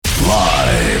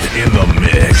In the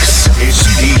mix, it's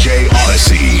DJ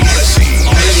Odyssey.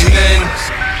 Many men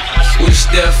wish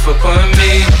death upon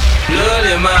me. Blood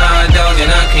in my eye, dog, and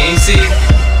I can't see.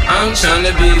 I'm trying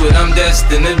to be what I'm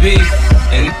destined to be,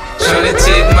 and trying to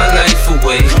take my life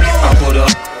away. I put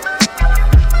up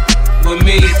with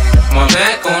me, my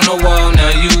back on the wall,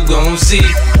 now you gon' see.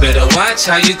 Better watch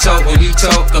how you talk when you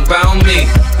talk about me,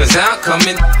 cause I'll come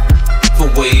in for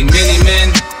way many men.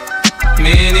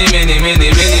 Many, many, many,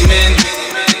 many men.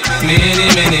 Many,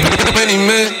 many, many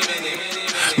men.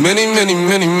 Many, many,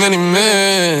 many, many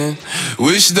men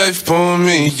wish death upon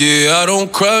me. Yeah, I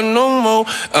don't cry no more.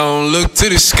 I don't look to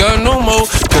the sky no more,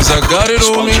 cause I got it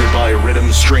on me. Sponsored by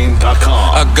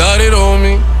RhythmStream.com. I got it on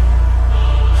me.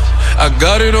 I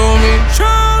got it on me.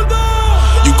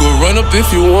 You could run up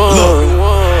if you want.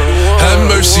 Have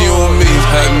mercy on me,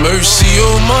 have mercy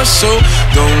on my soul.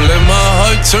 Don't let my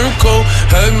heart turn cold.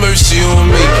 Have mercy on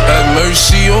me, have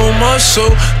mercy on my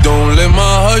soul. Don't let my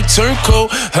heart turn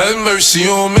cold. Have mercy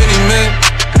on many men.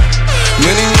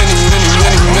 Many, many, many,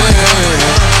 many men.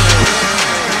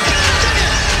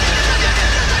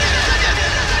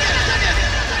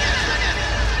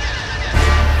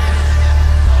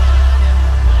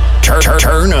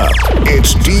 Turn up.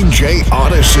 It's DJ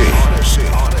Odyssey.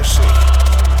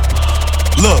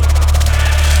 Look,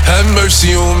 have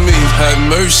mercy on me, have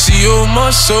mercy on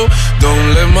my soul.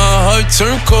 Don't let my heart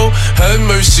turn cold. Have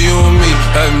mercy on me,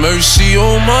 have mercy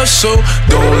on my soul.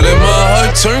 Don't let my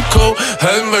heart turn cold.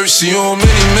 Have mercy on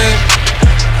many men.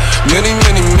 Many,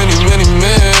 many, many, many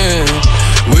men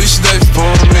wish death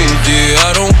upon me. Yeah,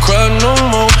 I don't cry no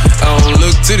more. I don't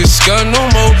look to the sky no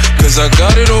more, cause I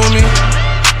got it on me.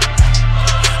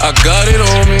 I got it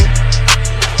on me.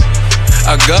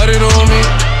 I got it on me.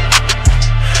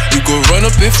 You can run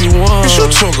up if you want. What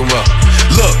you talking about?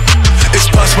 Look, it's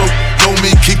possible. Know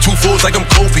me, keep 2 fours like I'm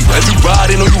Kobe. If you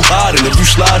riding or you hiding, if you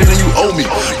sliding and you owe me.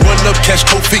 Run up, catch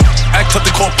cold feet, act tough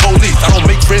to call police. I don't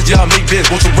make friends, yeah I make bids.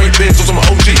 Want some rain bids, want some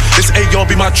OG. This AR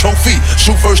be my trophy.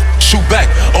 Shoot first, shoot back.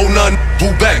 Oh none,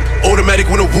 woo back. Automatic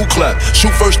when a woo clap.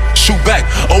 Shoot first, shoot back.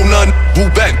 Oh none, woo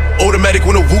back. Automatic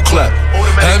when a woo clap.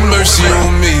 Have mercy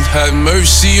on me, have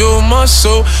mercy on my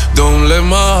soul. Don't let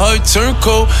my heart turn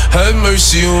cold. Have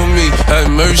mercy on me, have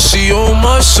mercy on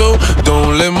my soul.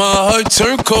 Don't let my heart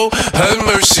turn cold. Have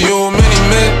mercy on many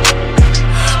men.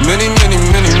 Many, many,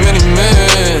 many, many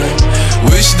men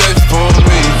wish death upon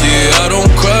me. Yeah, I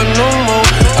don't cry no more.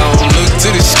 I don't look to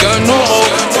the sky no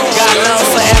more. Got love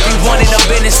for everyone in the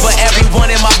business, but everyone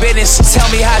in my business. Tell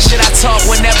me how should I talk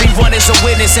when everyone is a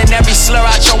witness, and every slur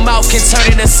out your mouth can turn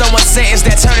into someone's sentence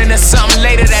that turn into something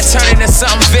later, that turn into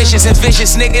something vicious. And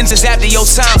vicious niggas is after your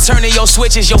time, turning your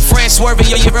switches, your friends swerving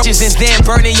your bridges, and then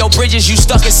burning your bridges. You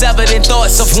stuck in severed in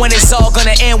thoughts of when it's all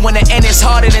gonna end, when the end is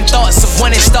harder than thoughts of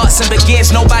when it starts and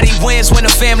begins. Nobody wins when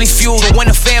the family feud, or when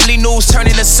the family news turn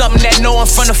into something that no one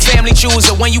from the family choose.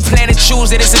 Or when you plan to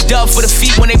choose it, it's a dub for the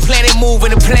feet when they plan to move,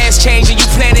 and the plans change and you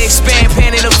plan to expand,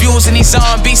 panning the views. And these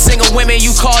R&B single women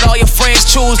you called all your friends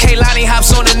choose. Kaylani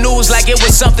hops on the news like it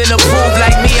was something to prove,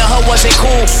 like me and her wasn't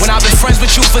cool. When I've been friends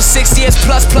with you for 6 years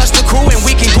plus the crew, and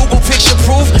we can Google picture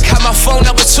proof. Got my phone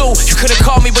number too. You could've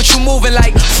called me but you moving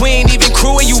like we ain't even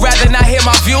crew, and you rather not hear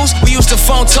my views. We used to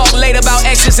phone talk late about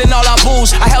exes and all our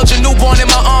booze. I held your newborn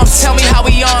in my arms, tell me how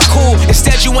we on cool.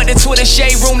 Instead you went into the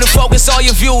shade room to focus all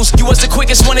your views. You was the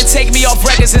quickest one to take me off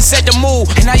records and set the mood.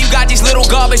 And now you got these little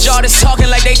garbage artists talking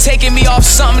like they taking me off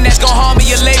something that's gon' harm me.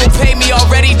 Your label paid me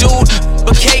already, dude.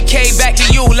 But KK, back to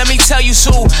you. Let me tell you,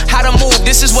 Sue, how to move.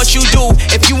 This is what you do.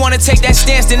 If you wanna take that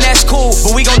stance, then that's cool.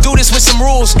 But we gon' do this with some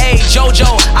rules. Hey,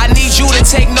 JoJo, I need you to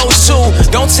take notes too.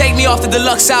 Don't take me off the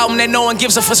deluxe album that no one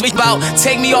gives a fuck about.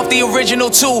 Take me off the original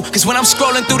too. Cause when I'm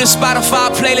scrolling through the Spotify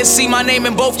playlist, see my name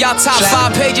in both y'all top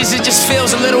 5 pages, it just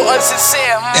feels a little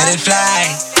unsincere. Let it fly.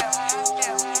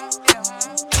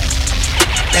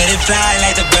 Let it fly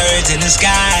like the birds in the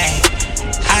sky.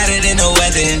 Hotter than the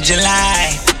weather in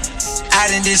July. I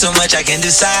done did so much I can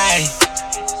decide.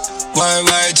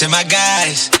 Word to my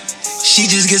guys. She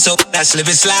just gets so I slip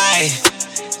and slide.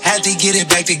 Had to get it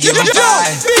back to give him 5.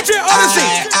 DJ Odyssey.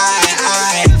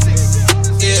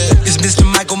 Yeah, it's Mr.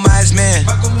 Michael Myers, man.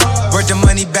 Worth the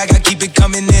money back, I keep it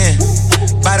coming in.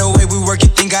 By the way we work, you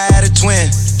think I had a twin.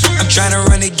 I'm tryna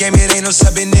run the game, it ain't no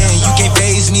subbing in. You can't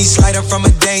phase me, slide up from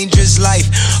a dangerous life.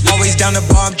 Always down the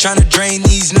bar, I'm tryna drain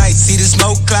these nights. See the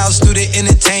smoke clouds through the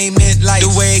entertainment light. The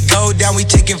way it go down, we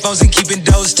taking phones and keeping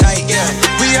those tight, yeah.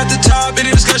 We at the top in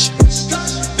the discussion.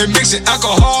 They mixing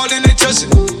alcohol and they touch it.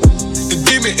 The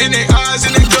demon in their eyes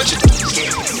and they touch it.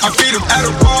 I feed them at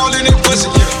a ball and they bust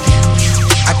it, yeah.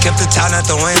 I kept the top, not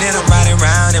throwing it, I'm riding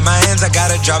round. In my hands, I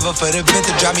got a driver for the vent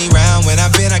to drive me round. When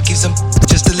I been, I keep some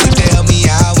just to leave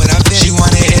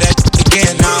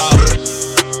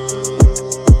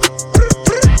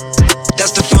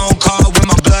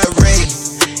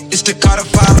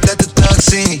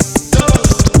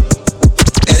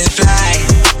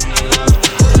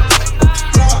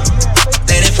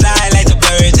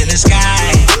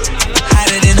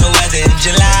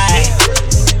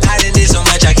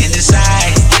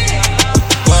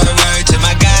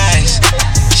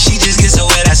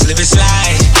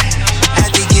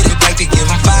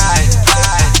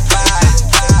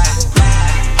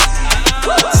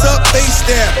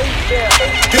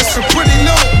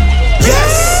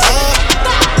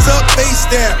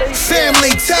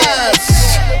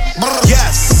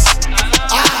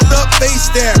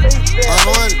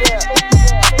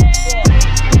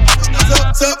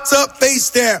Sub face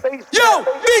there. Yo,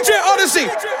 DJ Odyssey.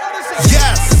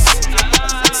 Yes.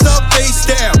 Sub face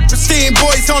there. Pristine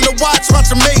boys on the watch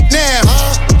them make now.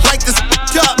 Like this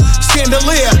up,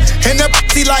 chandelier. And the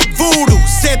pussy like voodoo,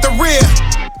 Santeria.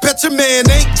 Bet your man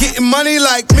ain't getting money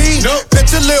like me. Nope. Bet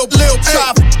your lil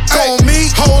chop on me.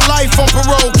 Whole life on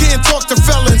parole, can't talk to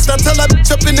felons. Now tell that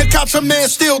bitch up in the cops, a man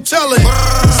still telling.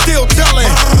 Still telling,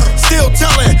 still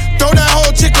telling. Throw that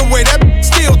whole chick away, that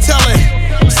still telling.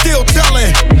 Still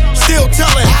telling, still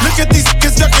telling. Look at these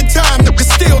niggas ducking time, niggas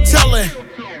still telling.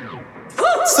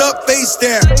 Sup face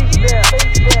there.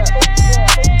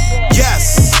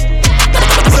 Yes.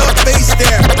 Sup face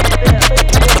there.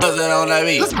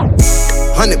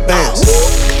 100 bands,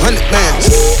 100 bands,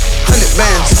 100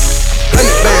 bands,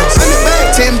 100 bands,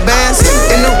 10 bands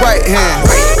in the right hand,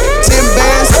 10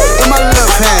 bands in my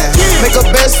left hand. Make her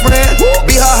best friend,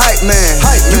 be her hype man.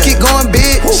 You keep going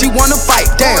big, she wanna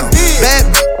fight, damn. Bad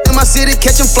in my city,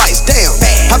 catching flights, damn.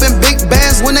 Popping big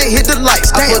bands when they hit the lights,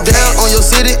 damn. I put down on your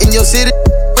city, in your city,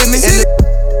 with me,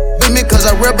 with me, cause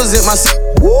I represent my city.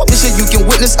 Mission, you can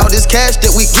witness all this cash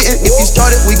that we gettin'. If you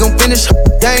started, we gon' finish.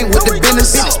 Gang with the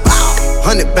business.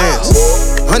 100 bands,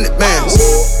 100 bands,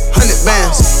 100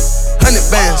 bands, 100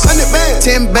 bands,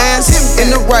 10 bands in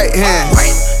the right hand,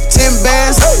 10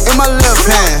 bands in my left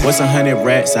hand. What's 100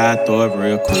 racks? I throw it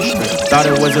real quick. Thought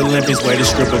it was Olympics, way to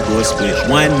stripper do a split.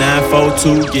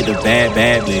 1942, get the bad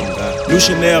bitch. New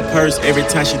Chanel purse every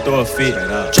time she throw a fit.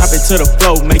 Drop it to the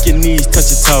floor, make your knees touch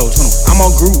your toes. I'm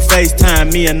on group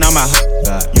FaceTime, me and all my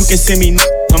you can send me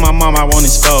on my mom, I won't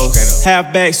expose.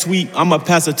 Half back sweep, I'ma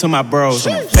pass it to my bros.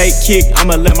 Fake kick,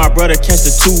 I'ma let my brother catch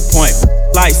the 2-point.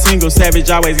 Like single savage,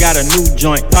 always got a new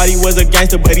joint. Thought he was a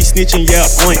gangster, but he snitching, yeah,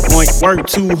 oink. Work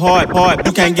too hard,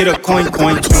 you can't get a coin. 100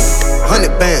 bands,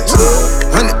 100 bands,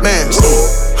 100 bands,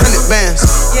 100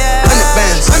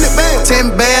 bands,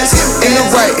 10 bands in the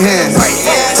right hand,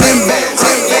 10 bands,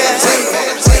 10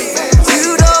 bands.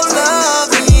 You don't love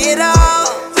me at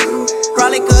all,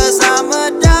 probably cause I'm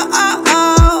a dog.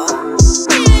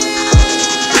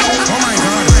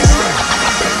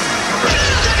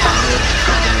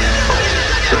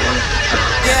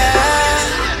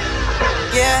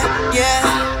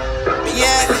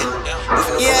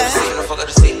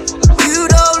 You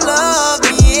don't love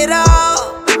me at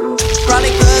all,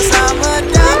 probably cause I'm a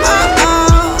dog.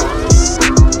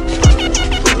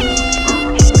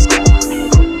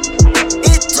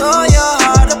 It tore your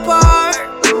heart apart,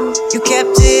 you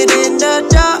kept it in the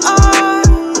dark.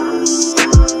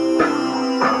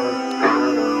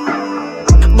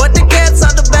 But the cat's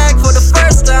out the bag for the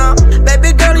first time.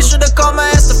 Baby girl, you should've called my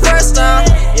ass the first time.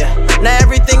 Now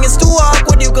everything is too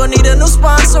awkward, you gon' need a new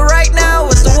sponsor right now.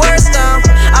 It's the worst time.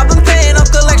 I've been paying up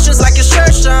collections like it's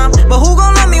church time. But who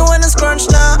gon' love me when it's crunch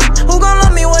time? Who gon'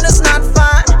 love me when it's not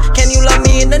fine? Can you love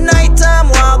me in the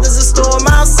nighttime while there's a storm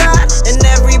outside? And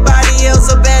everybody else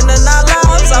abandon our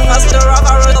lives. I fussed her off,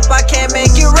 I wrote up, I can't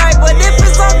make it right. But if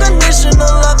it's unconditional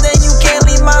love, then you can't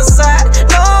leave my side.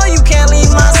 No, you can't leave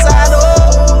my side,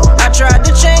 oh. I tried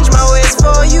to change my ways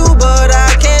for you, but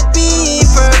I can't be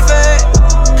perfect.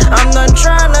 I'm done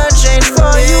trying to change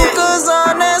for you, cause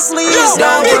honestly, it's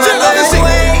don't give my love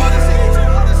away.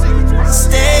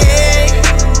 Stay,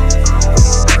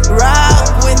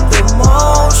 rock with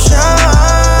emotion.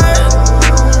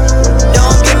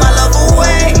 Don't give my love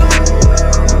away.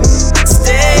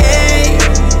 Stay,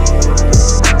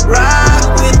 rock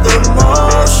with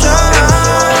emotion.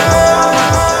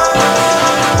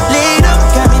 Lead up,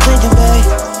 got me thinking, babe.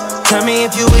 Tell me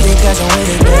if you with it, cause I'm with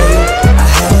it, babe. I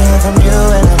haven't heard from you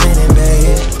and I'm in it,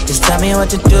 babe. Just tell me what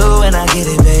to do and I get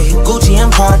it, babe. Gucci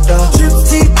and Prada, trip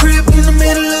to your crib in the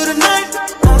middle of the night.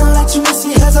 I don't let you miss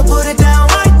it as I put it down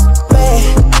right,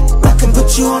 babe. I can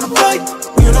put you on a flight.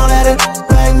 You know that a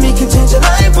like me can change your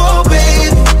life, oh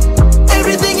baby.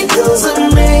 Everything you do is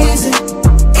amazing.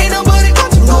 Ain't nobody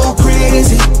got to go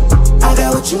crazy. I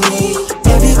got what you need.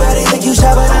 Everybody think you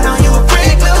shy, but I know you a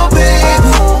freak, little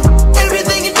baby.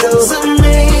 Everything you do is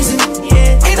amazing.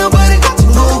 Ain't nobody got to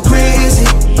go crazy.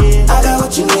 I got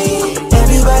what you need.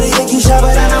 Everybody think you shy,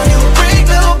 but I know you a freak,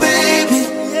 little baby.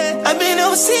 I've been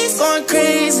overseas going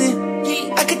crazy.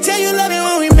 I could tell you love it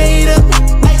when we made up.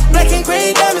 Black and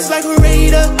gray diamonds like a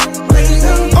Raider.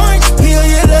 Orange peel,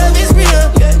 your love is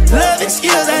real. Love and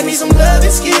skills, I need some love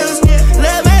and skills.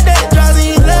 Love my that draws and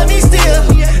you love me still.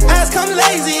 Eyes come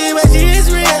lazy, but she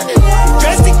is real.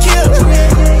 Dressed to kill.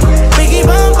 Biggie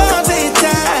bomb till you're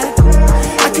tired.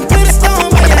 I can put a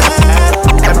stone by your heart.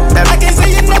 I can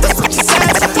say you never switch your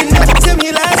sides. You never tell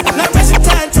me lies. Not rushing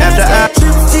time. Trip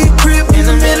to your crib in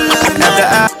the middle of the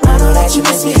night. I know that you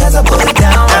miss me cause I put it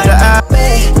down right.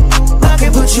 Babe, I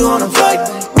can put you on a flight.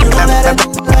 You know that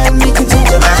I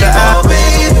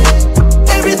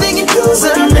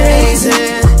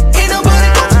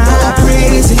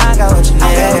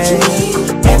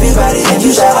everybody, and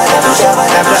you shabba dabba shabba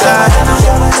dabba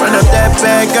shabba. Run up that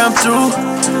bag, I'm through.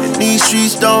 And these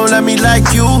streets don't let me like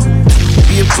you.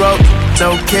 Be broke,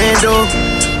 no candle.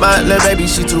 My little baby,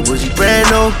 she too bougie, brand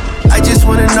new. I just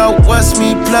wanna know what's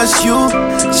me plus you.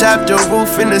 Chop the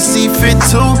roof in the C-Fit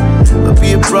too. But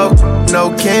be broke,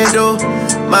 no candle.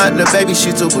 My little baby,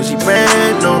 she too bougie,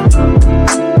 brand new.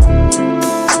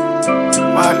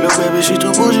 My little baby, she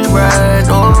too bougie, brand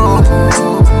new.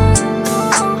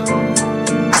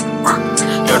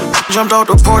 Jumped off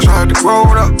the porch, I had to grow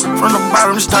it up. From the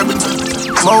bottom, this type of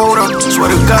mold up.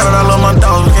 Swear to God, I love my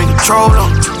dogs, I can't control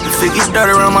them. If it get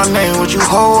dirty around my name, would you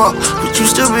hold up? Would you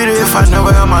still be there if I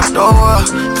never had my door up?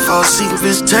 If I was seeking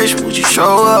visitation, would you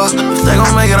show up? If they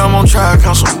gon' make it, I'm gon' try to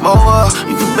count some more.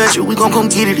 You can bet you we gon' come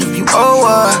get it if you owe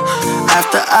her.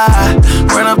 After I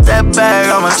run up that bag,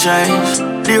 I'ma change.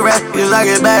 The rap is I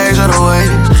get bags on the way.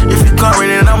 If you come with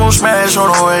it, I'm gon' smash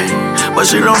on the way. But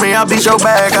shit on me, I beat your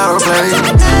back out of play.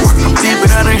 I'm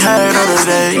deeper than I had other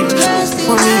days.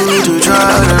 For me, you need to try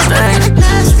other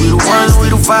things. We the ones, we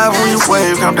the five, we the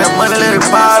wave. Count that money, let it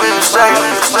bob in the safe.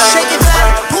 Shake it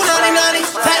back, punani nani,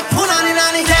 fat punani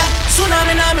nani, that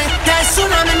tsunami nami, that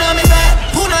tsunami nami, fat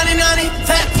punani nani,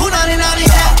 fat punani nani,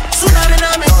 that tsunami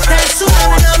nami, that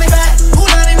tsunami nami, fat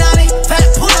punani nani,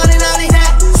 fat punani nani,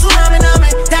 that tsunami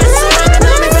nami, that tsunami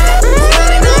nami, fat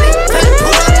punani nani, fat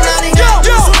punani nani, that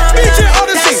tsunami nami,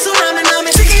 that tsunami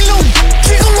nami. Chicken loop,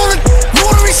 jiggle on it,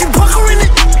 watery, she pucker in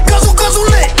it, guzzle guzzle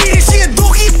lit, eat it, she a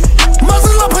dookie,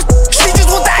 muzzle up her, she just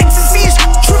want the ecstasy,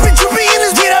 tripping tripping in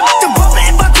his beat up, the bubble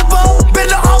and about the ball,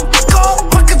 better off call,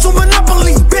 pockets on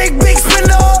monopoly, big big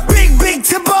spender, big big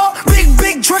tipper,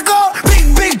 big tricker,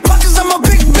 big pockets, I'm a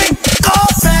big call.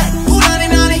 Fat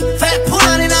punani nani, fat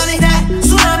punani nani, that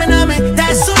tsunami nami,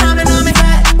 that tsunami nami,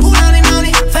 fat punani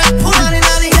nani, fat punani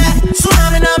nani, that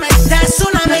tsunami nami, that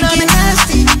tsunami nami.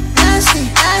 Nasty, nasty,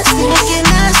 nasty, make it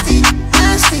nasty,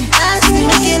 nasty, nasty,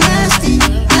 make it nasty,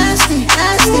 nasty,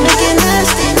 nasty, make it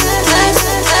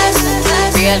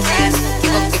nasty,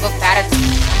 real, give a powder.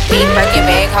 Big Birkin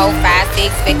bag, hold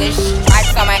 5-6 figures.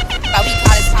 Stripes on my, but we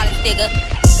call it figure.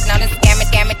 Known as scam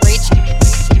it, rich.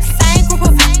 Same group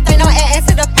of they know add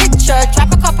to the picture.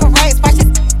 Drop a couple rights, watch it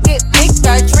get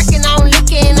bigger. Drinking, I'm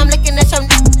licking at your.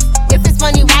 If it's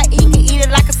money right, he can eat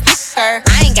it like a sticker.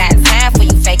 I ain't got time for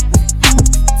you fake.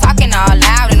 Talking all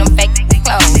loud in them fake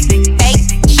clothes. Fake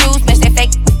shoes, match that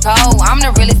fake toe. I'm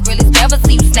the realest, never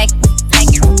see you snake.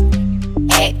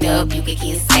 Act up, you could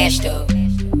get snatched up.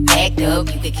 Act up,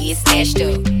 you could get snatched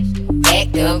up.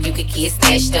 Act up, you could get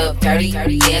snatched up. Dirty,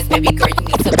 yes, baby girl, you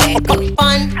need to back up.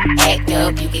 Fun. Act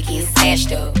up, you could get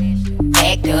snatched up.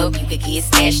 Act up, you could get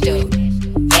snatched up.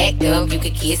 Act up, you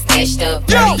could get snatched up.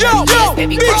 Dirty, yes,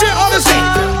 baby girl, you need to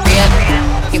back up. Real,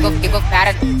 give a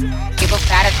powder. Give a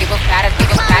powder.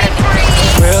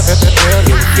 Real,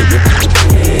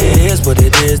 it is what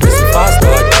it is, this is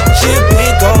 5-star. She a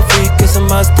big gold freak, it's a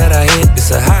must that I hit.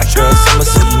 It's a hot girl summer,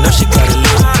 so you know she got it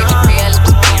lit.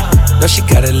 Know she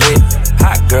got it lit.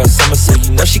 Hot girl summer, so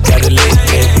you know she got it lit.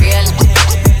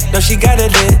 Yeah. Know she got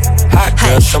it lit. Hot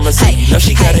girl summer, so you know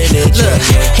she got it lit. Look,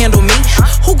 handle me?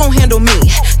 Who gon' handle me?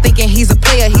 Thinking he's a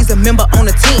player, he's a member on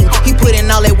the team. He put in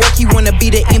all that work, he wanna be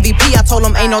the MVP. I told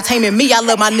him ain't no taming me, I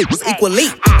love my niggas equally.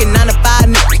 Fucking 9 to 5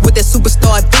 niggas with that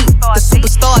superstar beat. The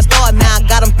superstar star, now I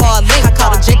got him far link. I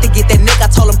called a Jake to get that nigga, I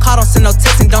told him call, don't send no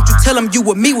text. And don't you tell him you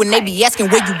with me when they be asking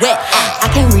where you at. I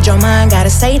can't read your mind, gotta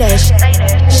say that shit.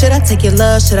 Should I take your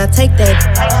love, should I take that?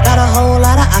 Got a whole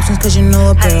lot of options, cause you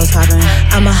know a girl's hopping.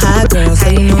 I'm a high girl, so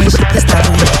you know when shit is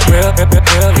stopping. Real, it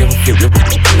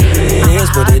is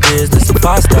what it is, this a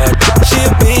 5-star. She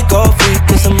a big gold freak,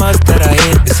 it's a must that I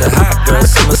hit. It's a hot girl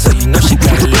summer, so you know she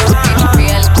got it lit.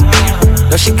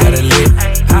 Know she got it lit.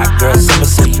 Hot girl summer,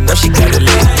 so you know she got it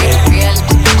lit.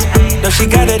 Yeah. Know she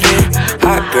got it lit.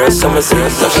 Hot girl summer, so you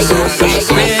know she got it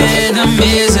lit. Rhythm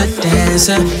is a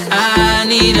dancer, I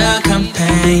need a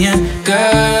companion.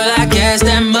 Girl, I guess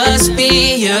that must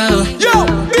be you. Yo,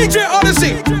 DJ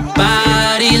Odyssey.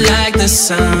 Body like the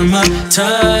summer,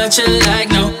 touch it like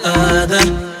no other.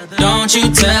 Don't you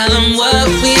tell them what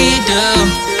we do.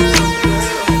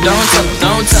 Don't tell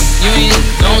them, you ain't need.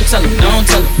 Don't tell them,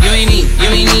 you ain't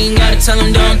need. Gotta tell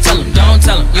them, don't tell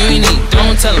them, you ain't need.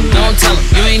 Don't tell them,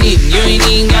 you ain't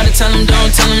need. Gotta tell them,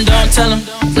 don't tell them.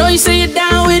 Know you say you're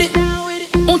down with it.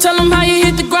 Won't tell them how you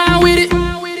hit the ground with it.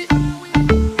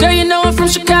 Girl, you know I'm from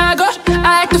Chicago.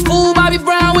 I act a fool, Bobby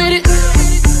Brown with it.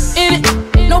 In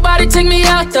it, nobody take me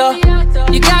out though.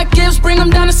 You got gifts, bring them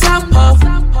down to South Pole.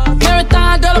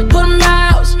 Marathon, girl, I put them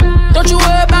out. Don't you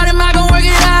worry about him, I gon' work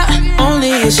it out. Only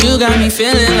it's you got me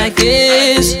feeling like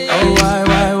this. Oh, why?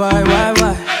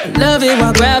 Love it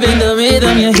are grabbing the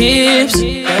rhythm, your hips.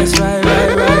 That's right.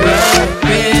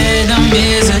 Rhythm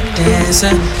is a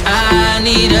dancer. I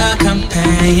need a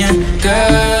companion.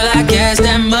 Girl, I guess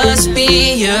that must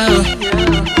be you.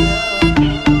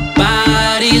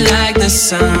 Body like the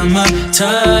summer,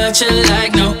 touch it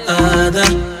like no other.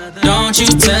 Don't you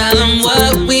tell them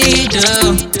what we do.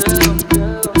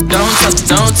 Don't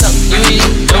tell them, you ain't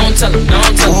need. Don't tell them,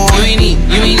 you ain't need.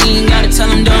 You ain't even gotta tell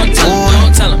them, don't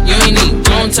tell them, you ain't need.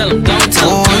 Don't tell them, you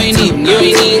ain't need. You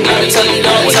ain't even gotta tell them,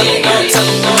 don't tell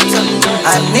them.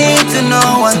 I need to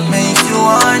know what makes you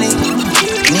horny.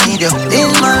 Need you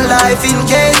in my life in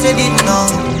case you didn't know.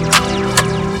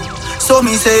 So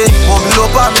me say, bubble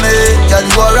up on me, girl,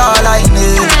 you are all I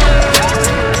need.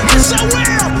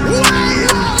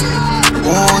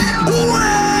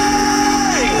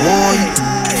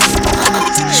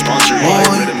 Sponsored by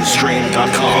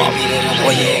RhythmStream.com.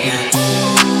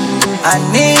 I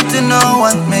need to know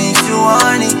what makes you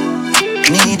horny.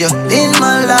 Need you in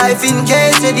my life in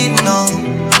case you didn't know.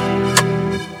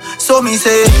 So me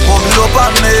say, bubble up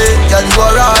on me, girl, you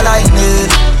are all I need.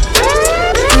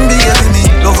 Baby, me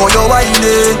love how you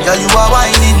whining, girl, you are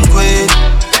whining queen.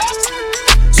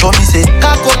 So me say,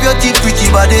 cock up your teeth, pretty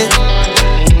body.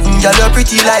 Girl, you're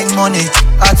pretty like money.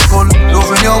 At school, love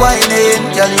when you're whining,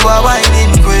 girl, you are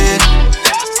whining queen.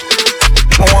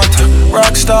 I want a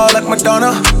rock star like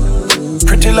Madonna,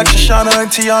 pretty like Shoshana and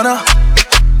Tiana.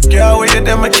 Girl, where you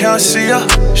them I can't see ya.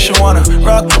 She wanna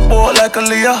rock the boat like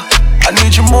Aaliyah. I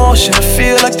need your motion to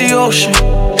feel like the ocean.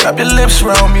 Wrap your lips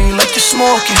around me like you're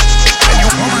smoking. And you,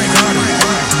 oh my God,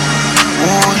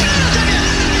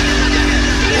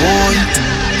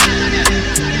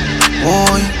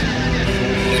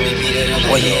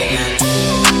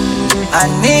 I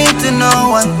need to know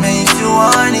what makes you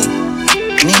horny.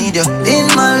 Need you in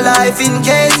my life in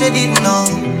case you didn't know.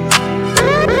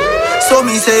 So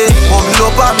me say, bubble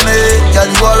up on me, girl,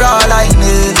 you are all I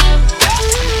need.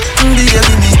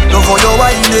 Baby, me love how you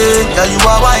whining, girl, you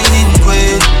are whining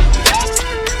queen.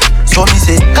 So me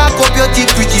say, cock up your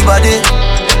teeth, pretty body.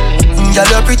 Girl,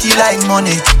 you're pretty like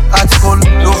money. At school,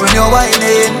 love when you're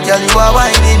whining, girl, you are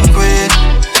whining queen.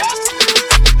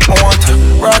 I want a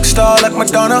rock star like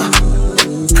Madonna,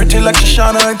 pretty like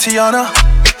Shoshana and Tiana.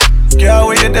 Girl,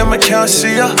 where you them I can't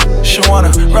see ya. She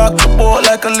wanna rock the boat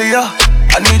like Aaliyah.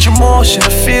 I need your motion to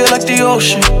feel like the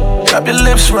ocean. Wrap your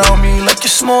lips around me like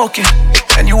you're smoking.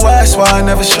 And you ask why I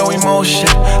never show emotion.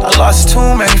 I lost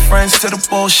too many friends to the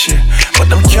bullshit, but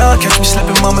them can't catch me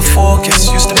slipping, mom and focus.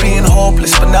 Used to being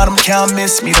hopeless, but now them can't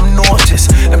miss me, them notice.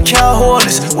 Them can't hold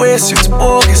this, wear suits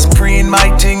bogus. Preen my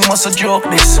thing, must a joke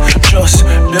this. Just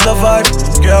build a vibe,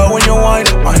 girl, when you whine,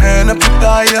 my hand up your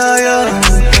thigh, yeah.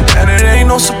 And it ain't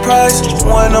no surprise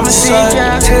when I'm inside.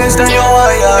 Tears down your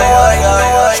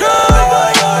eye,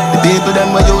 The people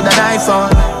them where you the knife on.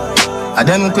 I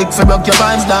them quick for broke your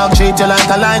vibes, dog. Treat you like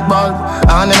a light bulb,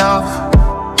 on and off.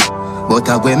 But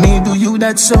when me do you,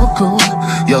 that's so cool.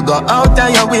 You go out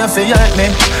and your way for hurt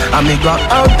me, and me go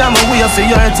out and my way for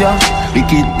hurt you. We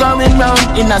keep going round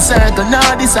in a circle.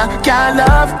 Now this a can't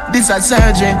love, this a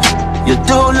surgery. You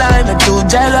too lying, me too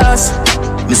jealous.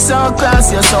 Me so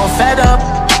close, you're so fed up.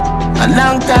 A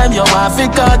long time you want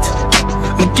to cut.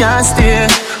 Me can't stay,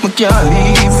 me can't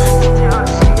leave.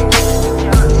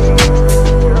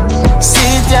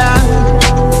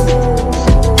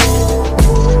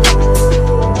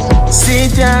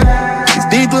 Sit down. These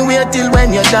people wait till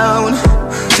when you're down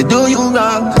to do you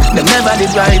wrong. They never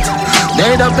did right.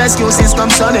 Made up excuses come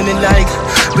suddenly like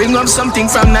bring up something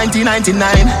from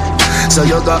 1999. So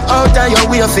you go out of your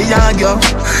way for argue,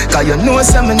 cause you know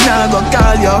some now go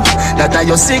call you. That are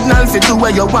your signal for do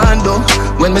what you want do.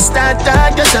 When me start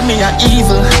talk, you say me a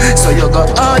evil. So you go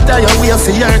out of your way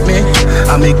for hurt me,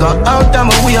 and me go out of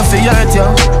my way for hurt you.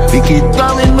 We keep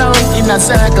going round in a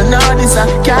circle. Now this a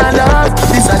can't love,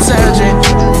 this a surgery.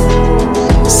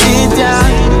 Sit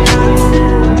down,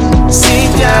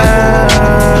 sit down,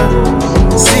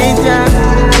 sit down.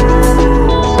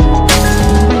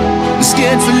 I'm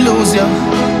scared to lose you.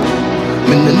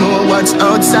 Me no know what's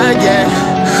outside, yeah,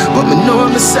 but me know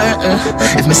I'm certain.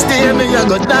 If me stay, me I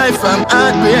go die from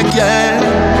heartbreak, yeah.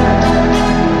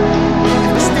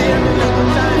 If me stay, me I go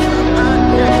die from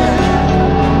heartbreak, yeah.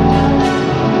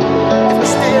 If me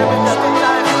stay, me I go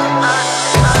die from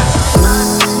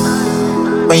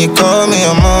heartbreak. When you call me,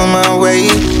 I'm on my way.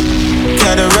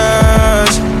 Gotta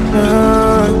rush.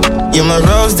 You're my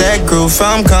rose that grew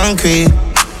from concrete.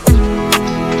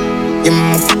 You're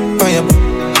my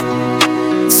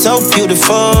so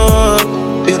beautiful,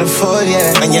 beautiful,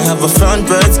 yeah. And you have a front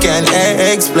words can't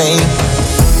explain.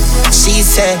 She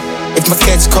said, If my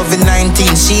catch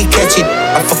COVID-19, she catch it.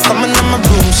 I for coming on my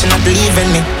room, she not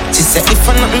leaving me. She said if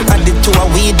I nothing added to her,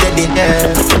 we dead it.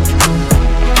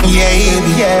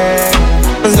 Yeah.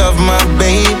 Love my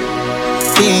baby.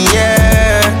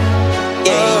 Yeah.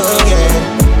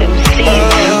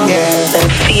 Them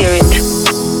fear it.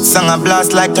 Song I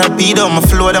blast like torpedo, my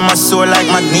flow them my soul like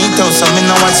magneto. So me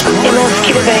know what's you know,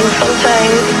 skip bang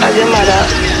sometimes as a mother.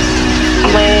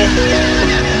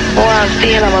 I want to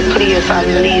stay in my place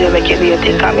and leave and make you do your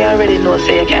thing. Cause me already know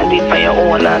say you can do it for your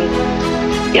own and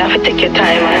you have to take your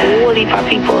time. And whole heap of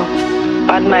people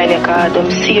bad mind you cause them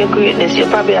see your greatness. You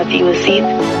probably not even see it.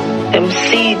 Them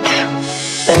see it,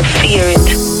 them fear it.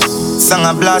 Song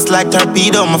I blast like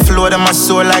torpedo, my flow them my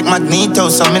soul like magneto.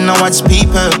 So me know watch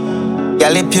people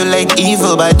manipulate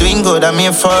evil by doing good. I'm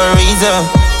here for a reason.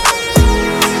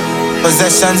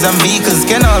 Possessions and vehicles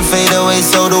can all fade away,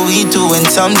 so do we too. And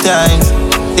sometimes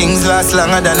things last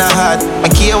longer than a heart. I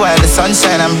care while the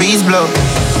sunshine and breeze blow.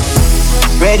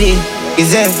 Ready?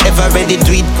 Is it ever ready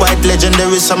to eat? Quite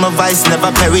legendary, summer vice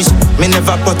never perish. Me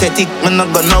never pathetic, me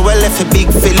not gonna nowhere left a big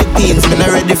Philippines. Me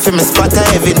not ready for me spot of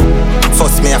heaven.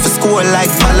 First me have to score like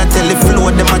Balotelli,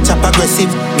 flow them a chop aggressive.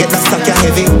 Get that stack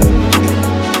heavy.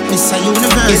 Mr.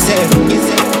 Universe,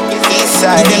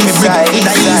 Eastside, with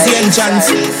a easy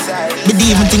entrance. But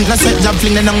even think na set job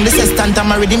fling down the sextant. I'm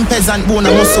married in peasant bone,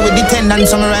 I muscle with the tendon.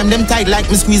 Some rhyme them tight like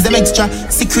me squeeze them extra.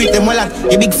 Secret them well at,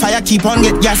 a big fire keep on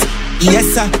get gas.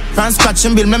 Yes sir, from scratch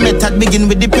and build my method. Begin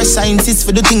with the pressure, insist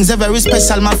for the things are very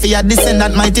special. Mafia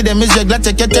descendant, mighty them is regular,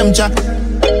 check your temperature.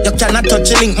 You cannot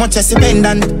touch a link much as a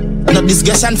pendant. No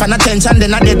discussion for attention,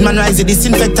 then a dead man rise a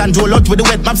disinfectant. Roll out with the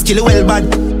wet map, skill well bad.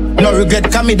 No regret,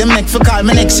 come me them neck for call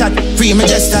me next shot. Free me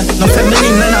gesture, no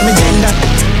feminine, none of me gender.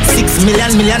 6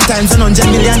 million times 100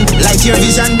 million. Like your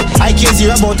vision, I care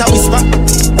zero about a whisper.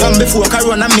 Come before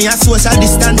Corona, me a social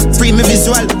distance. Free me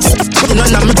visual,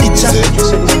 none of me picture.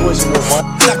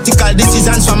 Tactical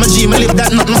decisions from a dream, I live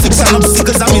that not no fiction.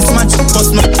 Obstacles I mismatch,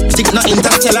 cause no stick no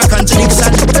interstellar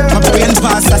contradiction. My brain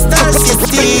pass a star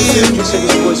system.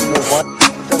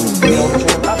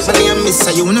 Me a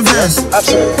Mr. Universe.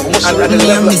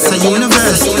 Me a Mr.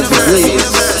 Universe.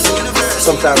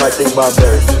 Sometimes I think about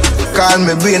Barry. Call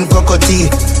me brain cocotte.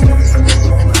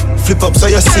 Flip up so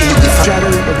you see. Shadow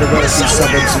of the wealthy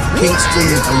suburbs of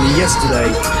Kingston. Only yesterday,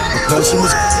 a person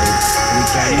was killed with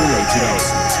gang-related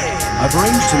arson. I've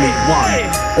arranged to meet one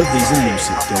of these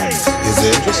elusive dons. Is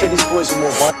it? Just say these boys are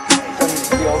more violent than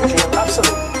the original.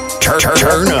 Absolutely.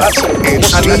 Turn up.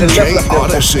 It's DJ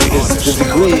Odyssey. The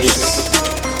degree is.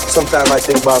 Sometimes I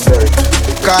think about Barry.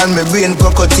 Call me brain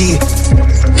cocotte.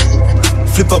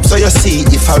 Flip up so you see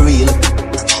if I real.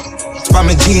 For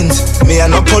my jeans, me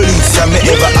and no police, and me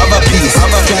ever have a piece.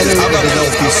 Shadow of the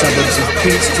wealthy suburbs of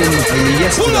Kingston. Only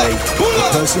yesterday,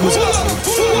 a person was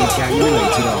killed in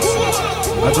gang-related arson.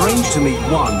 I've arranged to meet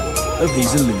one of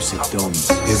these elusive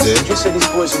dons. Is it? Just say these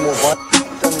boys are more violent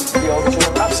than the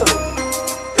original. Absolutely.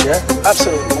 Yeah,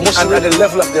 absolutely. And the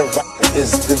level of their violence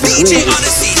is the degree.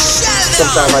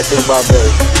 Sometimes I think about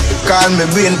Barry. Call me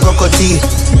brain cocotte.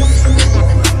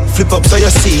 Flip up so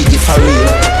you see if I real.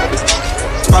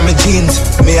 For my jeans,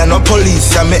 me and no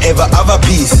police, and me ever have a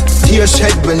piece. Tear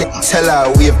shed when it tell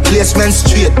her we have placement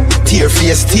straight. Tear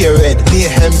face, tear red,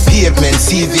 mayhem pavement,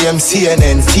 CVM,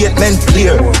 CNN, statement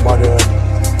clear.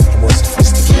 More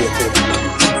sophisticated.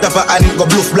 Dapper and go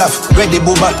bluff bluff. Ready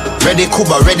Booba, ready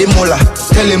Kuba, ready Mola.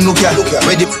 Tell him look ya,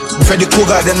 ready Freddy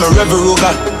Cougar, then my Rever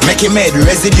Ruger. Make him head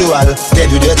residual,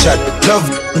 dead with your chat. Love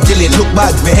until it look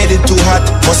bad, me headed too hot.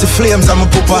 Must the flames, I'm a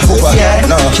pooper. Yeah.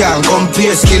 No, can't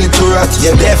compare, skill it to rat.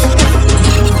 You're deaf.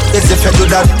 It's if I do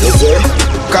that.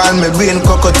 Call me brain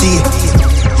cocotte.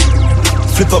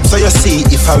 Flip up so you see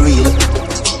if I real.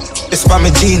 It's for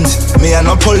my jeans, me and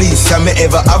no police, and me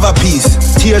ever have a piece.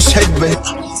 Tear shed when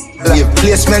we have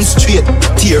placement straight,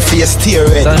 tear face, tear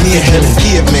red, mayhem,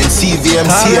 pavement, CVM,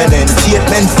 CNN,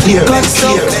 statement clear,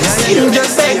 clear.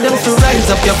 Just beg them to rise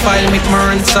up your file, make me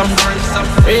run some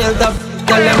real up,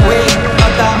 tell them wait,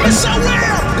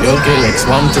 Yo, Galex,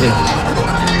 one today.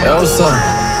 Yo, son,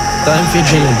 time for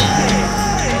drilling.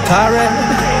 Karen,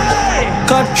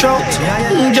 cutthroat.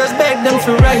 Just beg them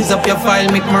to rise up your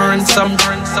file, make me run some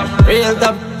real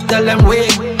up, tell them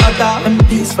wait.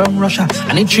 MPs from Russia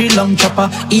and a tree long chopper,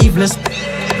 eveless.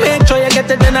 Make sure you get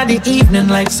it in at the evening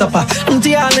like supper.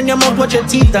 Empty all in your mouth, watch your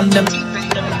teeth and them.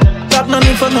 Got no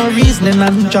need for no reasoning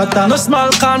and chatter. No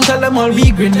small can't tell them all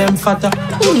we green them fatter.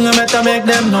 I better make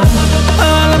them know.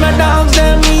 All of my dogs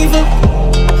them evil.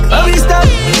 But we stop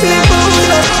people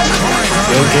with us.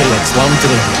 Yo, Galex, one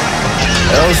today.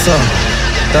 Yo, son,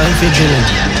 time for drilling.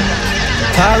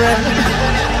 Karen,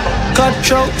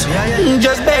 cutthroat.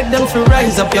 Just beg them to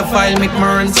rise up your file, make me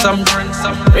run some.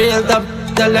 Real top,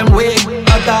 tell them wait.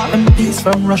 Other MPs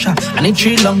from Russia, and a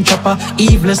 3-long chopper,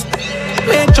 eveless.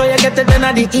 Make sure you get it in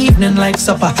at the evening like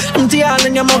supper. Empty all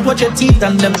in your mouth, watch your teeth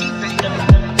and them.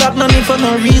 Got no need for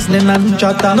no reasoning and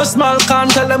chatter. No small can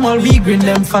tell them all we green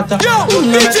them fatter. No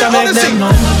matter make them know.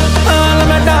 All of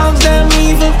my dogs them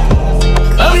evil.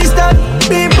 We start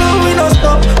people we no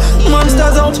stop.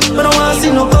 Monsters out, but I wanna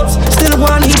see no cops. Still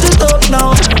one need to talk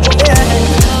now. Yeah.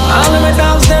 All of my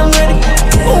dogs them ready.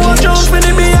 Watch out for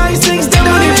the BI6 them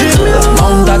on the drip.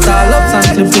 Mount that all up and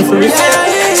clip the free.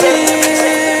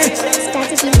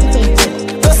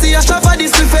 Go see a shop for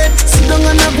this buffet. Sit down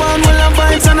on the ground while I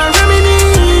vibes and I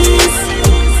reminisce.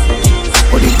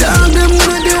 What the dog them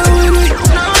gonna do with me?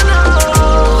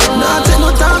 Nah, take no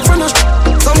talk from no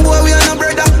some boy we are no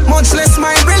brother, much less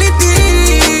my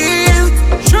relative.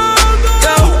 Yo,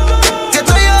 get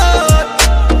to you.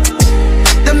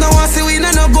 Them no want see we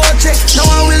no go check. Now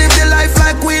I will live the life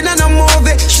like we no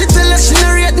movie. She tell us she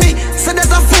no rate me, so that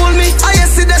a fool me. I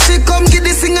see that she come get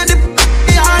this thing at the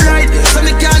alright. So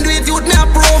me can't do it, youth me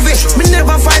approve it. Me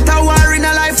never fight a war in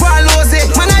a life I lose it.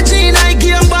 Man I Gene, I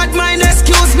game bad mind,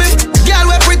 excuse me. Girl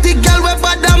we pretty, girl we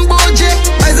bad and bougie.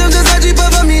 I some just a jeep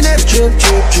over me neck. I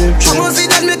must see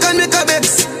that me can make a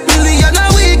bex. Million a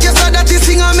week, yes that this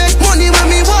thing I make money when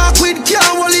me walk with can't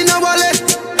hold in a wallet.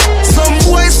 Some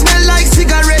boys smell like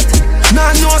cigarette.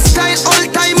 Nah no style, all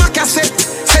time a cassette.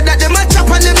 Said that them a chop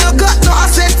and them no got no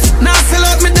assets. Now sell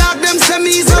out me dog, them say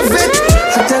me's a vet.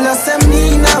 I tell us say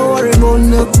me now worry about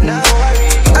nothing.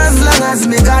 As long as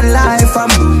me got life,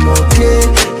 I'm doing okay,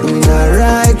 doing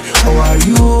alright. How are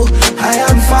you? I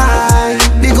am fine.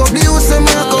 Big up the youth, say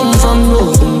me I come from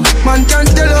nothing. Man can't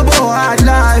tell about hard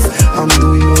life. I'm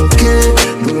doing okay,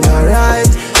 doing alright.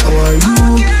 How are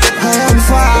you? I am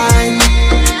fine.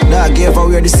 Dog gave I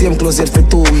wear the same clothes yet for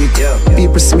 2 weeks.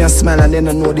 People see me a smile and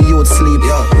then I know the youth sleep.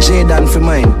 Jaden for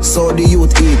mine, so the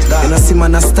youth eat. And I see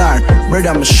man a star,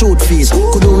 brother me shoot feet.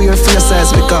 Could do wear fair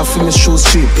size because for me shoes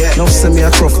cheap. Now see me a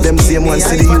cruff, them same one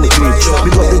see the youth reach.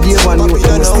 Because the day one youth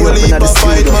them stay up in the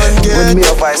studio. When me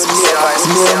advice,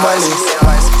 more money.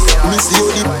 Miss you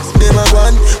the them a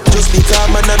gone. Just because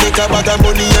man a make a bag of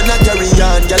money and a carry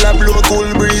on. Gyal a blow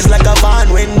cool breeze like a van.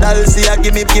 When Dalsy a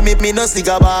give me no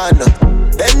cigar ban.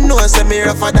 Them know say me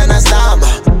rougher than a storm.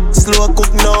 Slow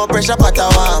cook no pressure pot a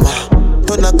warm.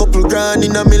 Turn a couple grand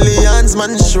in a millions.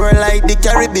 Man sure like the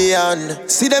Caribbean.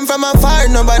 See them from afar,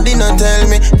 nobody no tell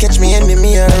me. Catch me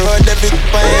enemy and road the big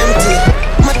for empty.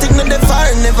 My thing no the far,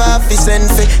 never have to send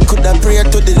fi. Coulda pray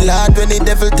to the Lord when the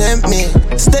devil tempt me.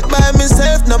 Step by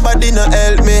myself, nobody no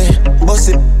help me. Boss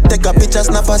it, take a picture,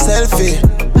 snap a selfie.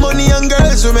 Money and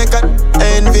girls who make a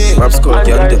envy. Rapscore, and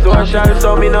guys don't shine,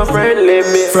 so me no friendly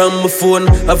me. From my phone,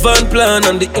 I van plan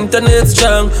and the internet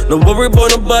strong. No worry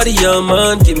about nobody, yeah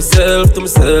man. Give myself to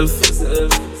myself.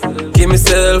 Give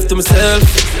myself to myself.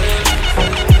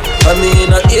 I'm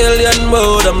in an alien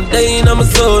mode, I'm dying on my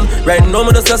zone. Right now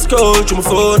me just a scroll through my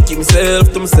phone. Give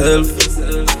myself to myself.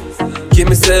 Give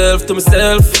myself to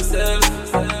myself.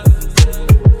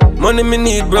 Money me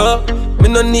need bro, me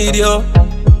no need you.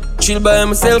 Chill by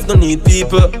myself, no need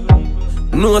people.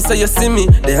 No say you see me,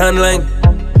 the handline.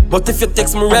 But if you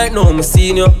text me right now, I'm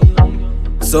seeing you.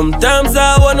 Sometimes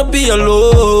I wanna be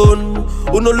alone.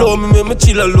 Who no love me, make me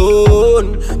chill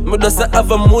alone. Me just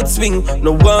have a mood swing.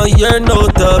 No one hear no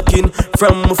talking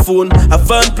from my phone. I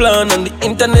van plan and the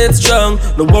internet strong.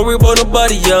 No worry about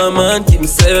nobody, yeah man. Keep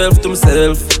myself to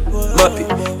myself. Mappy,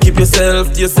 keep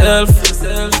yourself to yourself.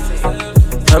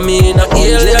 I'm in a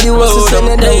alien mode,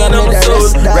 I'm dying on my soul.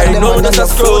 Right now, that's a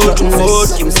scroll through phone.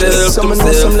 Keep yourself to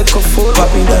yourself.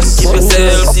 Keep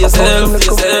yourself to yourself,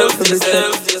 yourself,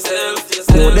 yourself,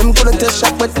 yourself. Them coulda take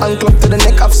shot with handcuff to the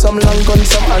neck. Have some long gun,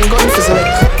 some handgun for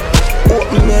select.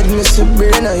 Open made me see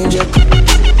brain and inject.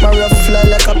 My rough fly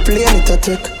like a plane it a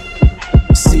take.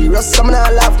 Serious, some nah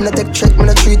laugh, me take trick, me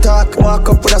no tree talk. Walk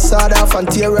up with a sword off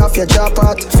and tear off your jaw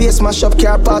part. Face mash up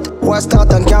car part, war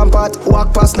start and camp part.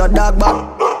 Walk past no dog back.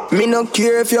 Me no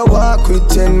care if you walk with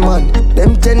 10 man.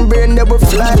 Them 10 brain they will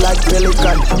fly like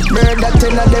pelican. Murder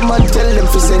 10 of them and tell them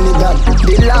to send it down.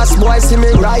 The last boy see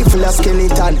me rifle a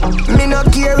skeleton. Me no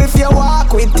care if you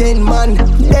walk with 10 man.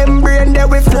 Them brain they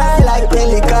will fly like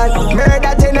pelican.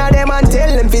 Murder 10 of them and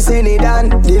tell them to send it down.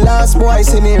 The last boy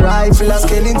see me rifle a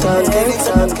skeleton.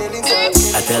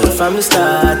 I tell the family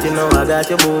start, you know I got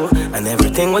your boo. And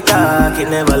everything we talk, it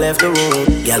never left the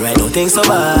room. Girl, right now things so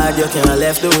bad, you can't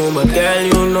left the room. But girl,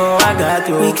 you know I got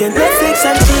you. We can Netflix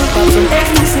and chill, pop some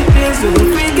ecstasy pills. We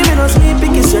will free, giving us sleep,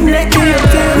 kiss your neck, do your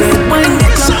tail. Red wine,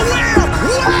 neck up.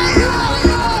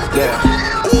 Yeah.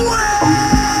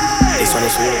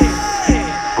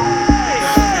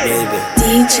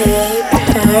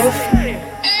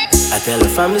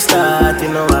 from the start, you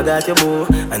know I got your boo.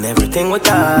 And everything we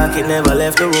talk, it never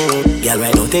left the room. Girl,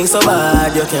 right now things so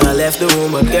bad, you can't left the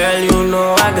room. But girl, you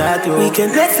know I got you. We can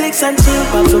Netflix and chill,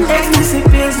 pop some ecstasy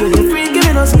pills. When you free,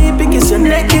 giving us sleepy, kiss your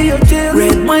neck, get your chill.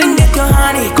 Red wine, get your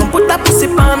honey, come put that pussy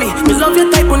on me. Me love your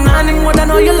type of nanny, more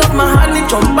than all you love my honey.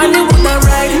 Jump on it with a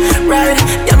ride.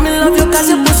 Yeah, me love you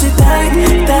cause your pussy tight.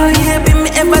 Yeah, be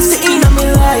me ever see in my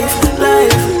life.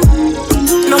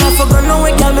 No, I forgot no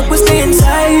way, girl, make we stay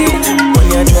inside. When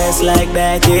you dress like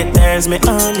that, it turns me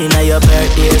on. Inna your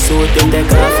birthday suit, you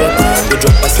take off your pants. You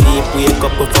drop asleep, wake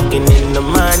up, we fucking in the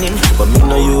morning. But me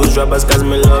no use rubbers, cause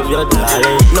me love your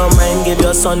darling. No mind give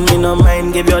your son, me no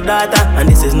mind give your daughter. And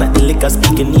this is not the liquor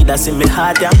speaking, need see me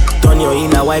heart, yeah. Turn your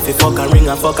inner wife, you fuck a ring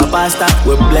and fuck a pasta.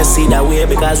 We're blessed either way,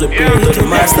 because we pray to the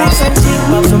master.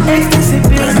 Pop some ecstasy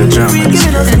pills, you free, give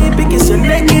it a sleep, kiss your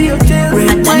neck, get your tail.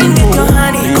 Red wine, get your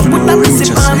honey, come put that pussy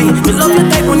on me. Me love your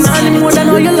type of nanny, more than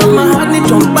all you love my heart. Me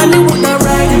jump on it with a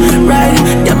ride.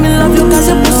 Yeah, me love you cause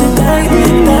your pussy tight.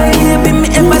 Yeah, be me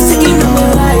ever see in my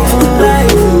life.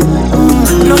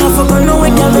 No, I forgot no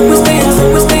way, girl, we stay as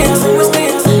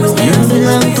You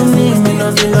belong to me, me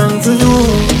not belong to you.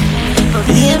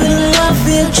 Baby, the love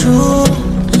feel true.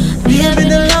 Baby,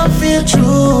 the love feel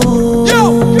true. Yo,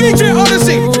 BJ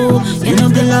Odyssey. You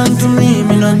don't belong to me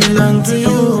not belong to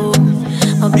you.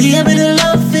 Oh, baby, the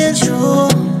love feel true.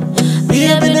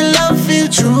 Baby, the love feel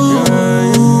true.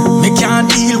 Me can't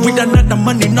deal with another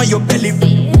man in your belly.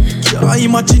 Can't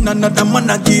imagine another man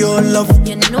I give your love.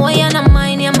 You know you're not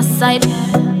mine, you're my side.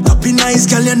 Happy nice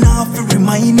girl, you not have to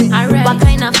remind me. Alright. What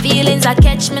kind of feelings I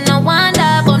catch me no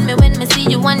wonder. But me when me see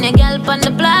you and your girl on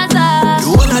the plaza.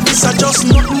 You all of this are just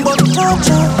nothing but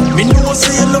torture. Me know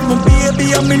say you love me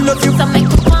baby and me love you. So make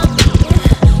you want me.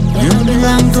 You don't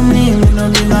belong to me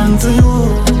don't belong to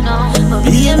you. No, but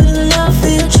baby, the love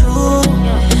feel true.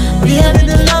 Baby,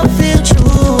 the love feel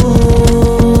true.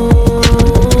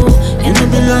 You don't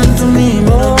belong to me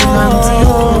don't belong to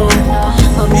you.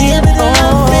 But baby, the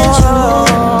love feel true.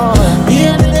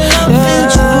 Baby, the love feel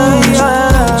true.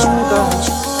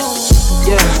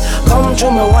 Yeah, come to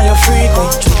me while you're freaking.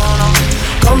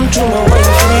 Come to me while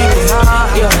you're freaking.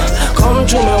 Yeah, come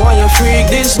to me while you're freak.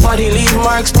 This body leave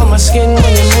marks on my skin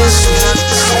when you miss me.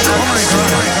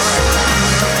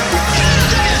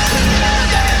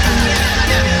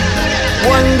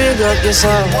 One big up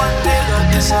yourself.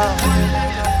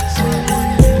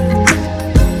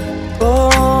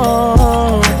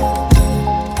 Oh,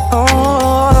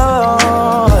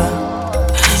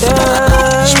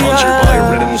 yeah. Sponsored by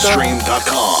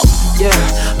RhythmStream.com. Yeah,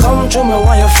 come to me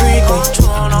while you're freaking.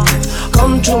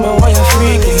 Come to me while you're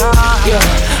freaking. Yeah,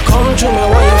 come to me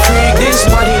while you're freaking. This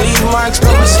body leave marks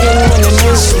on my skin when you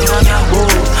miss me. Oh,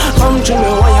 come to me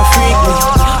while you're freaking.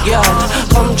 Yeah,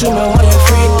 come to me while you're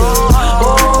freaking.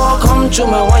 Oh, come to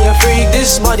me while you're freak.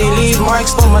 This body leave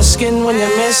marks on my skin when you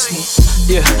miss me.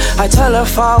 Yeah, I tell her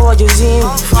forward you see me.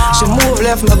 She move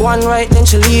left, me one right, then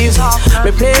she leaves me.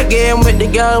 Me play a game with the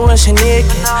girl when she naked.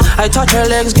 I touch her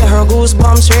legs, get her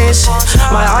goosebumps racing.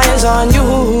 My eyes on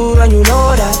you, and you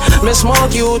know that. Me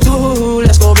smoke you too,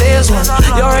 let's go blaze one.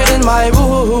 You're in my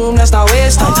room, let's not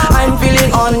waste time. I'm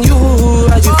feeling on you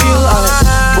as you feel alright.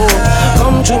 Oh,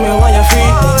 come to me while you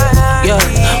freak me. Yeah,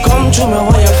 come to me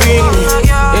while you freak me.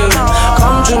 Yeah,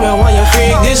 come to me while you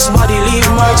freak. This body leave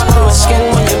marks on my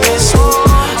skin when you miss me.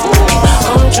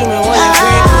 Come to me while you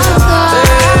freak.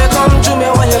 Yeah, come to me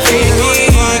while you freak me,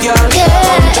 girl.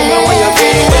 Come to me while you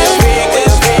freak.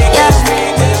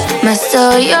 Me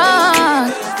so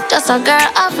young, just a girl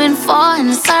having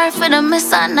fun. Sorry for the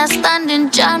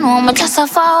misunderstanding, John. Want me just a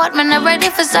forward, me not ready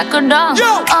for second down.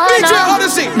 Yo, BJ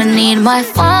Odyssey. Me need my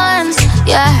funds,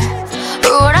 yeah.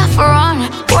 Road off run,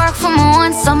 work for my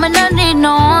own, so me don't need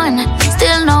no one.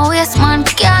 Still no waste man,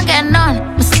 can't get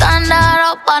none. Me stand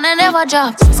up and I never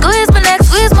drop. Squeeze my neck,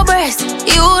 squeeze my breast.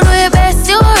 You do it best,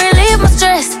 you relieve my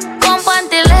stress. Come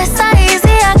panty less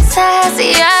easy access,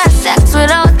 yeah. Sex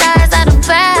without ties are the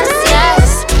best,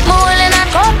 yes. Moving and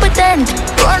competent,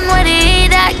 run with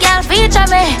it, that girl feature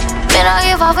me. Me don't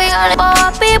give a fuck about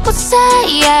what people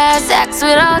say, yeah. Sex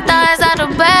without ties are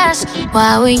the best.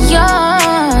 While we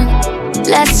young,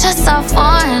 let's just have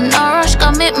fun. No rush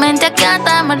commitment, you can't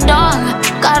tie me down.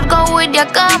 God go with you,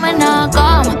 come and not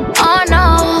come. Oh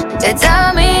no, you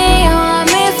tell me you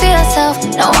want me for yourself.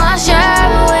 No one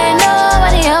share with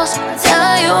nobody else.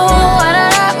 Tell you what I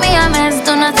like me, I meant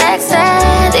do not text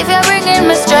it. If you're bringing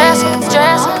me stress,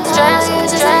 stress, stress,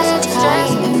 stress,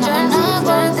 stress. I'm not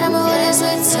gonna tell me what it's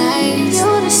with say.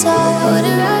 You decide what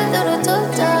it right through the tough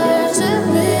times with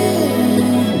me.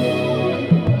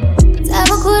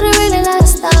 Could really not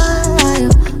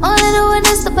start. Only doing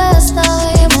this the best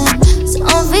time. So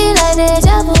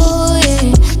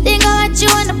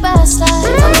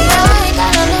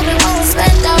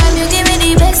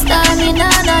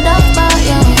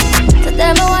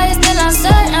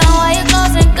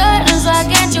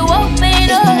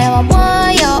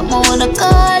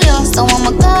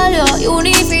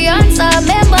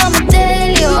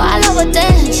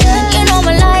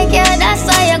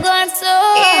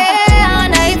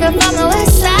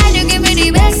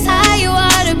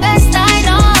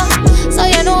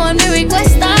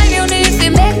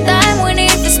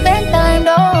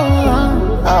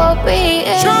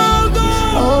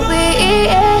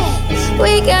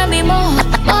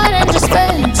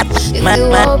My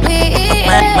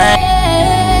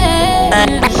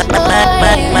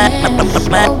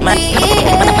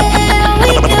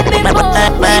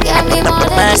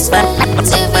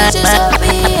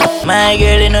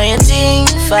girl, you know you think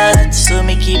fast, so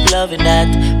me keep loving that.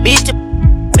 Beat the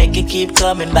make you keep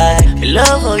coming back. Me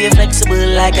love how you flexible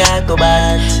like a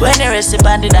acrobat. When you rest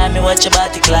upon the dime, me watch your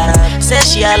body clap. Say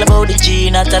she all about the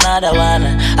G, not another one.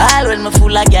 All when me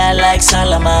fool a girl like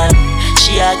Solomon.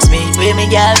 She asks me, where me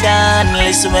girl gone?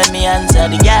 Listen when me answer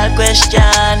the girl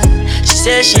question. She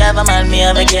says she have a man, me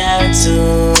have a girl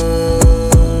too.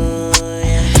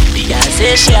 The girl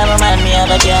says she have a man, me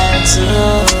have a girl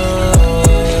too.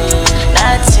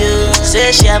 That's you.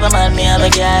 Say she have a man, me have a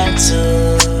girl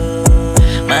too.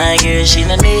 My girl, she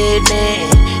no need me.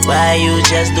 Why you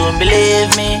just don't believe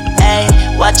me? Hey,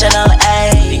 watch her now,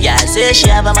 hey. The girl say she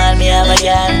have a man, me have a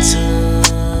girl too.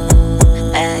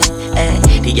 Hey, hey.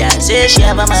 The girl say she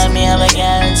have a man, me have a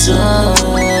girl too.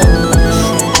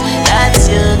 That's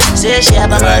you. Say she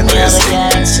have a man, me have a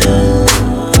girl too.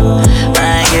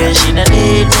 My girl, she no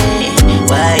need me.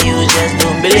 Why you just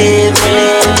don't believe me?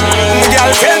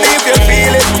 Girl, tell me if you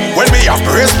feel it when me a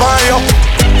press by you.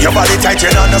 Your body tight,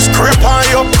 you know no script on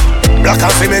you. Black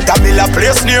and cement a mill a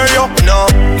place near you. No,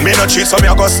 me no cheat, so me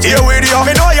a go stay with you.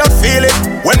 Me know you feel it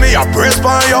when me a press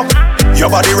by you. Your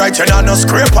body right, you know no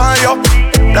script on you.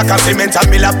 Black and cement a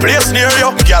mill a place near you.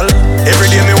 Girl, every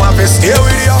day me want to stay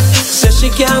with you. Says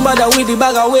she can't bother with the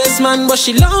bag of waste man, but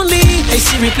she lonely. Hey,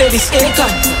 see me play this acre.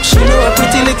 She know a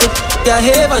pretty little ya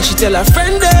heaven. She tell her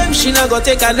friend them she not go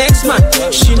take her next man.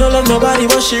 She no love nobody,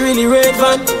 but she really rate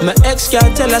van. My ex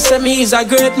can't tell her say me is a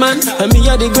great man, and me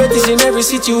are the greatest in every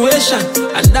situation.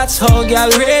 And that's how girl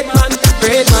rate man,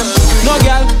 rate man. No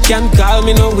girl can call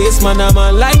me no waste man. A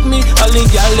man like me, only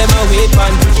girl them a wait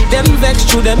man. Them vex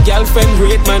through them girlfriend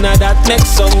rate man, and that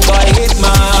makes some boy hate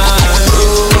man.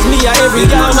 Me a every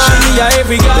girl man, me a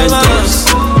every girl man.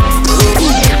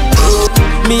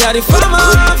 Me a the farmer,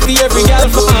 for every girl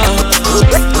farmer.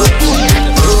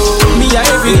 Me a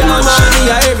every girl man, me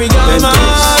a every girl man.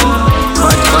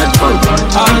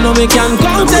 I know me can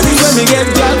count everywhere me get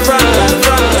girl from.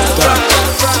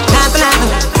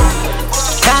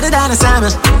 Got it on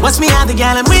assignment. What's me out the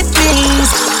gal I'm with,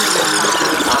 please?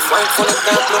 I fight for the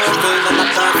top, blow and build and I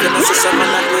can't feel no system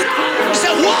and I do it.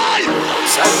 Say why?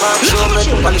 Side man show me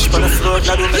to polish on the floor,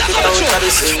 now do make it out of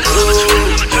the same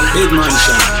room. Big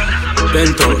mansion,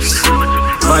 penthouse,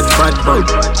 bad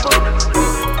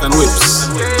and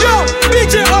whips. Yo,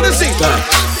 BJ Odyssey.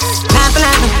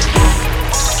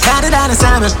 Got it on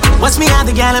assignment. What's me out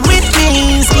the gal I'm with,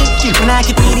 please? When I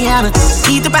keep pretty hammer,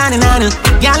 eat the banana.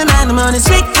 Gal I'm on the money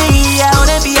strictly. I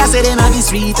wanna be, I say they might be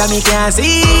sweet, I make you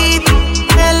see it.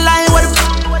 Hell, I what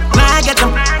I get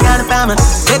them, got a family.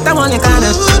 Get them on your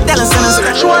corner, tell us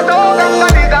something. She want to go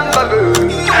gangali.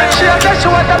 She a get she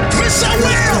want to miss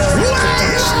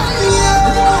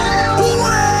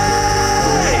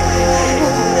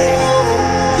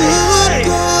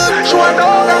She want to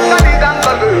go gangali.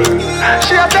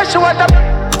 She a get she want to.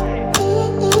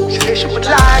 She said she would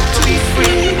like to be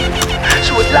free.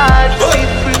 She would like to be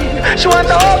free. She want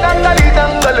to go gangali.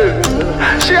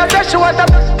 She a get she want to.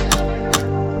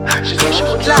 She said she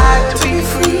would like to be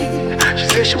free. She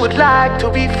said she would like to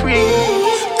be free.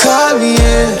 Call me,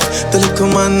 yeah. The little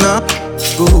man not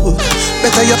good.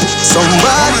 Better you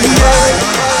somebody, yeah.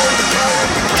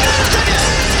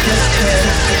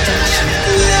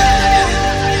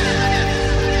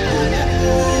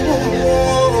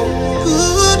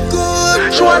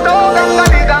 She want to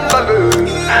gangali.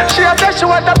 She a said she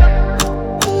want to.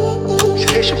 She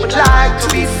said she would like to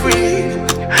be free.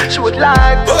 She would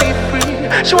like to be free.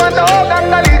 She want to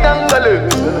gangali.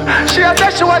 She a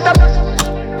said she want to.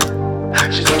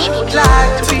 She said she would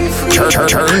like to be free.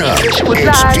 Turn up. It's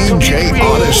DJ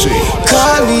Odyssey.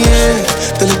 Call me, yeah.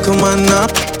 The little man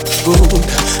not good.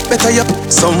 Better you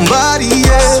somebody,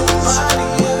 yeah.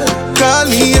 Call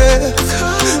me, yeah.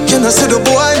 You know say the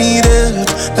boy need it.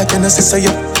 Like you know say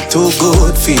you too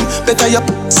good feel. Better you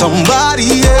somebody,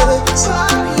 yeah.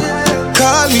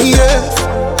 Call me, yeah.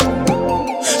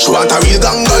 She want a real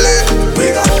gangali.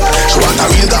 She want a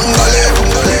real gangali.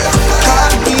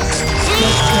 Call me.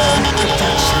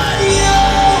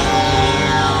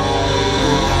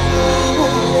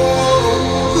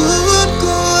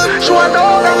 She want to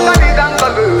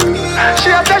gangali. She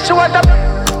a said she want to.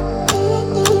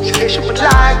 She said she would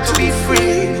like to be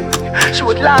free. She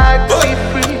would like to be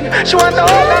free. She want to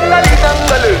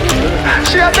gangali.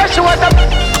 She a said she want to.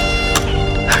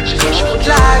 She said she would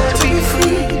like to be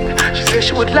free. She said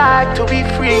she would like to be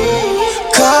free.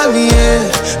 Call me, yeah.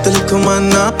 The little man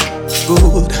not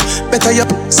good. Better you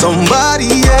somebody,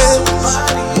 yeah.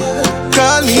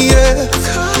 call me, yeah.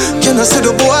 You know, say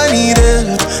the boy need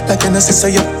help. Like you know,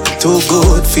 say you're too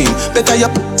good, feel better you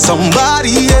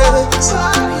somebody else.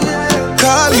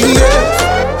 Call me, yeah.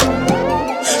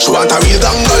 She want a real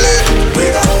gangale.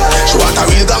 She want a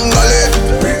real gangale.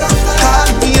 Call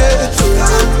me, yeah.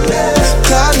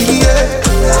 Call me, yeah.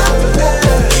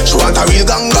 She want a real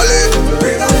gangale.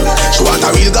 She want a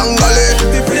real gangale.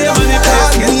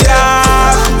 Call me,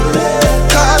 yeah.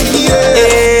 Call me,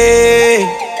 yeah.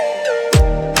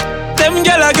 Them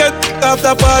gyal a get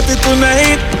after party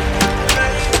tonight.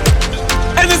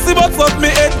 Anything but fuck me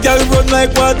head, gyal run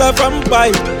like water from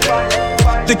pipe.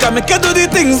 They can make you do the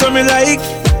things that me like.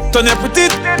 Turn your pretty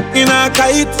in a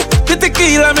kite. The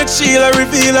tequila make Sheila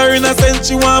reveal her innocence.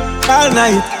 She want all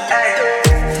night.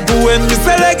 When me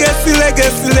say legacy,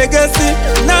 legacy, legacy,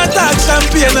 not talk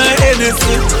champagne or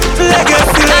Hennessy.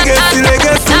 Legacy, legacy,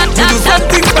 legacy. We do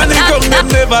something funny, come them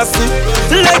never see.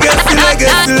 Legacy,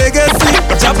 legacy, legacy.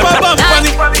 Chop a bump on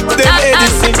it, them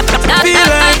Edison. Feel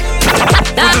like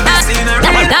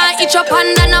Now each up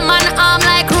under a man arm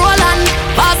like Roland.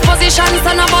 Boss position,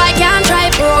 so no boy can't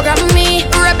try program me.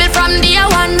 Rebel from day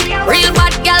one. Real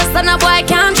bad girl, so no boy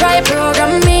can't try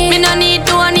program me. Me no need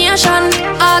donation.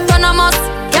 Autonomous,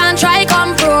 can't try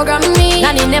come program me.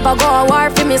 Nanny never go a war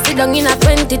for me. Sit down in a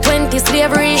 2020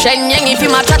 slavery. Shenyang if you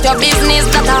match at your business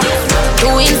data.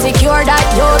 Too insecure that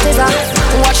youth is a.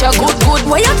 Watch your good,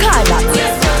 what you call that?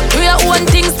 Do your own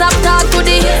thing, stop talk to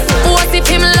the. What if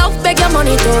him love beg your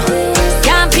money too?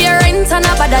 Can't pay rent and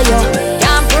a bother you.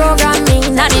 Can't program me.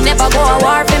 Nanny never go a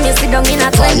war for me. Sit down in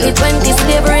a 2020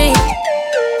 slavery.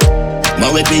 My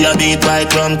way be a beat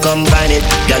white rum, combine it.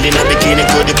 Girl in a bikini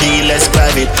could be less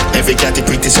private. Every cat is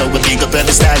pretty so we big up every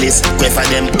stylist. Quay for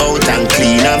them out and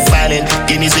clean and filing.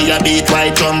 Guineas we a beat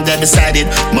white rum, they beside it.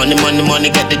 Money, money, money,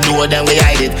 get the door, then we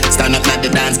hide it. Stand up at the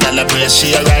dance, girl a brace,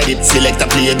 she a ride it. Select a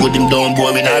play good, him down,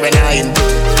 boring or an iron.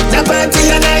 The party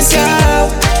a nice, yo.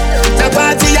 The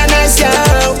party a nice, yo.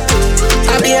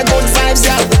 I be a good vibes,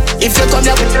 yo. If you come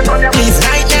here, please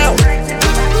right now.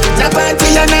 The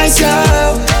party a nice, yo.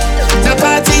 The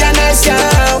party a nice, yo.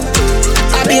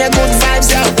 I be a good vibes,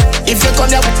 yo. If you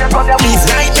come here, please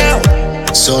right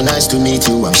now. So nice to meet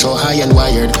you, I'm so high and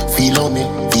wired. Feel on me,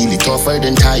 feel it tougher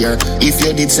than tire. If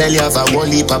you did sell, you have a whole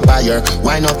heap of buyer.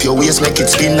 Wind up your waist, make it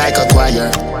spin like a choir.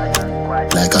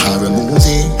 Like a horror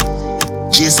movie.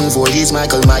 Jason Voorhees,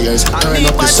 Michael Myers. Turn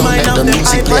up the sound and the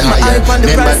music play higher.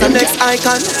 Remember the next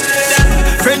icon.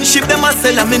 Friendship them a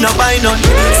sell and me no buy none.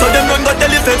 So them run go tell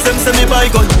the fakes them say me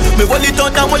buy gun. Me hold it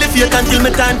out and hold it fake until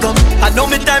me time come. I know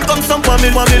me time come some for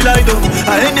me want me lie down.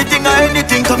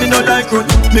 Anything come me no like run.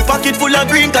 Me pocket full of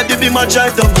green cause they be my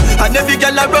drive down. And every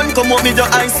girl I run come out me the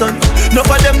ice on. No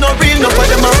for them no real, no for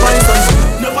them a poison.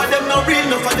 No for them no real,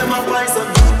 no for them a poison.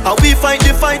 How we fight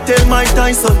the fight, tell Mike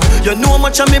Tyson. You know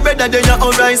much of me better than your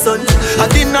horizon. I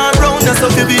didn't know round, that's how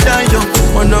you be dying young.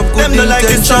 Them no like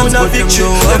the sound of victory.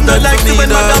 Them no like the when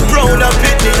mother proud of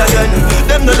it again.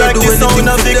 Them no like the sound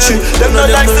of victory. Them no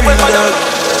like the when mother.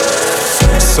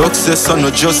 Success and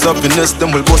not just happiness. Them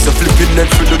will bust a flipping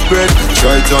net for the bread.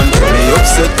 Try it on me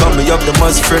upset, cause me have them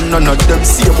as friend. None of them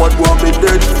see what want me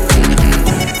dead.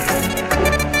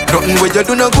 Nothing where you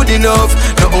do not good enough.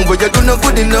 Nothing where you do not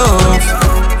good enough.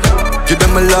 Give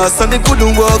them a loss and it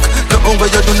couldn't work. Nothing where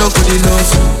you do not good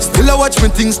enough. Still I watch me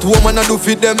things to woman and do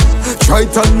for them. Try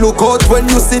to look out when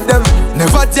you see them.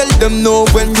 Never tell them no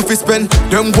when you fi spend.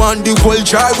 Them want the whole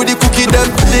jar with the cookie them.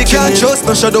 They can't trust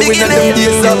no shadow in them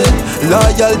days of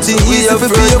loyalty easy for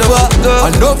paper.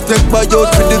 Enough take by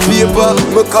out with the paper.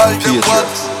 We call them what?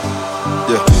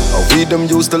 Yeah, I we them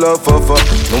used to love for.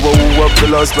 Know who up the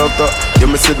last laughter.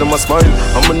 Yeah, me see them a smile.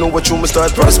 I'ma know what you me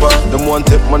start prosper. Them one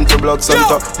tip man to block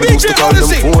Santa. Me used to call them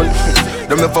phone.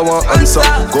 Them never want answer.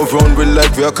 Go round with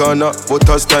like we a corner. But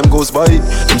as time goes by,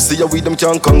 them see how we them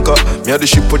can't conquer. Me had the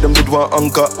ship with them did one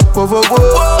anchor. Whoa, whoa,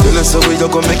 whoa. Tell us how we you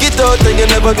gon' make it out and you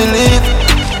never believe.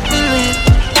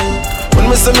 When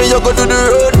me say me you go to the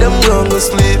road, them gon' go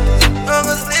sleep.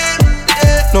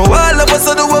 Now all of us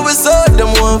do what we saw, them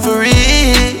want for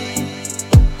real.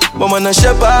 But man a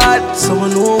shepherd,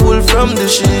 someone who wool from the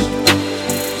sheep.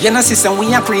 You know sister,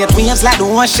 we a create waves like the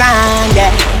ocean,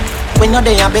 yeah. We know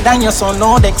they are better than your son,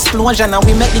 no the explosion. And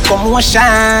we make the commotion,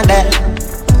 yeah.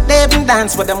 They even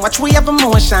dance with them, watch we have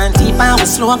emotion. Deep and we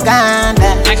slow down,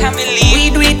 yeah. I can't believe we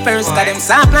do it first, cause them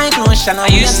soft like lotion.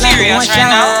 Are you serious right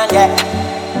now? Yeah.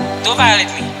 Don't violate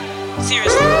me,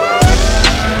 seriously.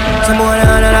 Some boy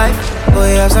on a life.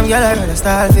 Boy, you have some girl I run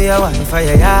style for your wife, for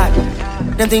your yard.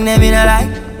 Them think they mean a lie.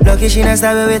 Lucky she not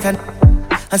stab with her.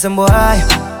 And some boy,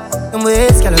 them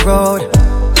ways girl road.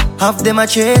 Half them a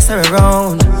chase her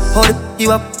around. Hold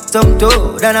you up, tongue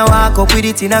toed and I walk up with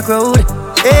it in a crowd.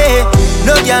 Hey,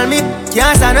 no girl me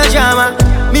can't stand no drama.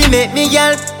 Me make me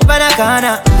girl pan a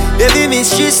corner. Baby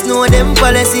mistress know them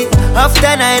policy.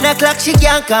 After 9 o'clock she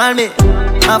can't call me.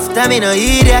 After me no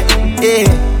hear that, yeah.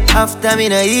 After me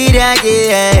no hear that,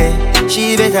 yeah.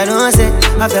 She better know say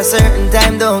after certain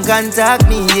time don't contact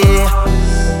me,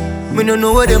 yeah. Me no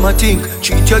know what them a think.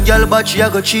 Treat your girl but she a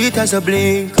go cheat as a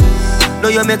blink. Now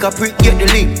you make a prick get the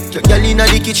link. Your girl inna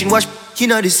the kitchen wash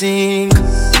inna the sink.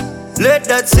 Let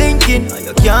that sink in.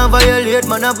 You can't violate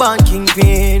man a banking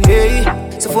pin, hey.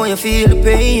 So for you feel the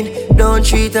pain, don't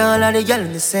treat all of the girl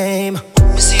the same.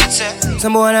 See it, sir.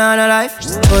 Some boy on a life.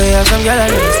 Oh yeah, some girl a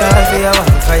live style for your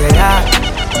wife, for your yard.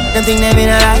 Them think them in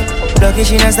a life. Lucky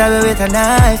she not stab with a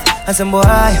knife. And some boy,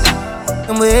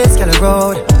 them ways girl a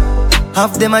road.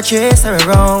 Half them a chase her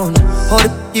around.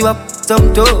 Hold you up,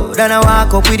 some toad, and I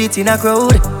walk up with it in a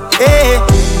crowd. Hey,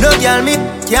 no girl me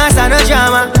can't stand no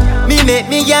drama. Me make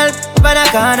me girl pan a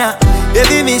corner.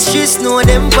 Baby mistress know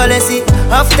them policy.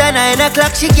 After 9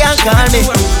 o'clock she can't call me.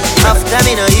 After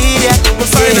me no hear that,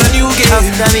 yeah.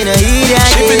 After me no hear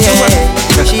that,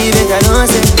 yeah. She better know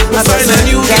say after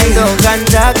certain time don't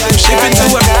contact. Shipping to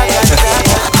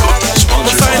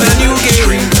find a new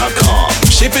game.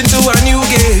 Shipping to a new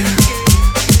game.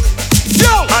 Yo,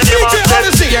 DJ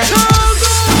Odyssey. It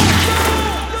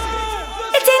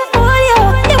ain't all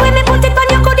yo. The way me put it on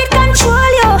you, could it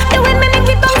control you? The way me make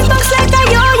it bounce like a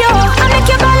yo-yo. I make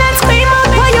your balance scream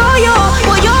out, why yo-yo,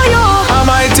 why yo-yo. I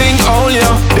might think all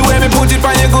yo. The way me put it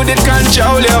on you, good it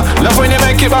control you. Love when you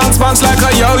make it bounce like a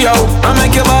yo-yo. I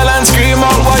make your balance scream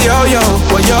out, why yo-yo,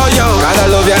 why yo-yo. God I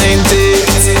love your intent.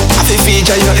 I feel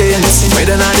feature your ends.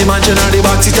 Whether not the mansion or the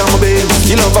box, it's on my bed.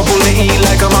 You love to pull me in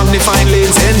like a magnifying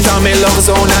lens. Enter me love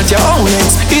zone at your own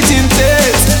ends. It's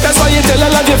intense. That's why you tell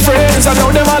all of your friends. I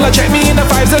know them all check me in the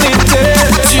vibes and intent.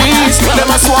 Jeez, them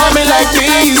a swarm me like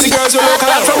bees. The girls will look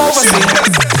out from overseas.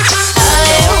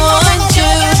 I want you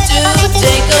to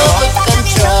take over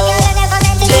control.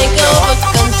 Take over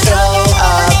control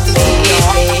of me.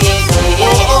 I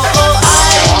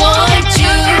want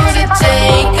you to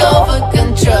take over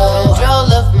control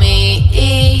of me.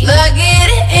 Plug it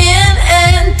in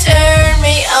and turn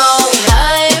me on.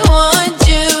 I want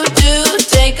you to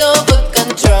take over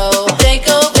control. Take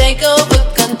over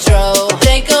control.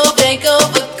 Take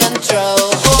over control.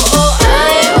 I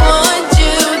want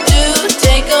you to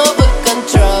take over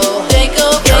control. Take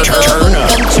over control.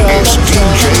 It's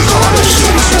DJ Odyssey.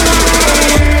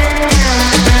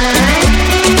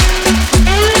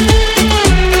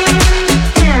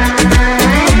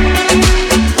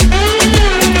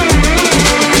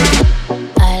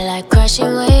 I like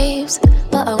crashing waves,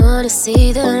 but I wanna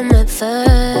see them at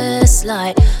first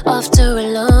light after a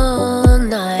long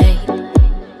night.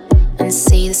 And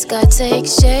see the sky take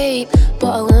shape,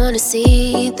 but I wanna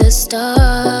see the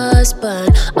stars burn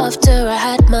after I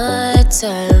had my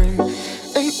turn.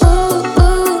 And ooh,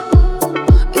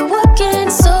 you're working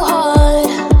so hard.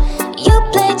 You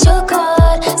played your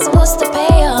card, supposed to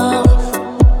pay off.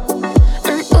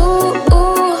 And ooh,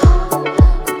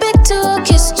 big talk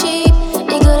is cheap.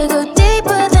 You gotta go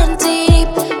deeper than deep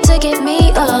to get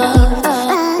me off.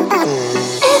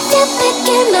 If you're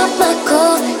picking up my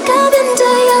call, come into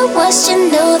your watch, you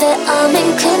know that I'm in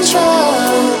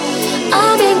control.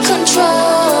 I'm in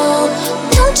control.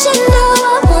 Don't you know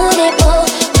I want it all?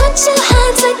 Put your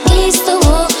hands against the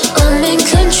wall. I'm in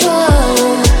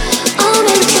control. I'm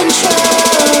in control.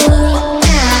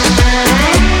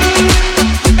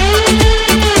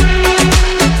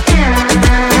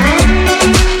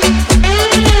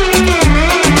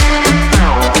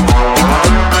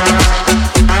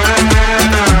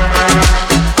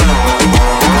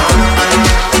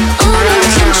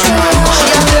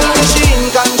 She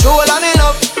in control and in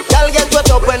love. Girl get wet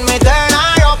up when me turn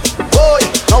her up. Boy,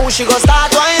 now she go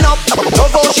start wind up.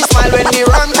 Love how she smile when me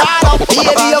run her up.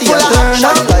 Baby, you full of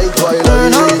action like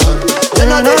twilight. You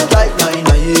know that like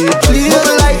 998.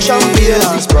 Move like champagne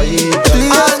and Sprite.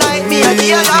 All night me a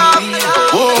day off.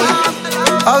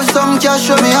 Have some cash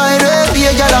show me high rate. Be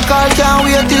a girl a call, can't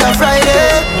wait till a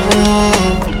Friday.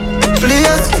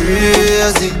 Place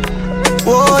crazy.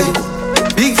 Boy,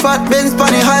 big fat Benz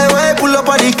on the highway. Pull up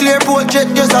on the Clearport jet,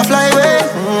 just a flyway.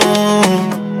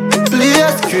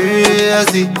 Place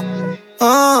crazy.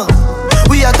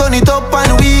 We a turn it up on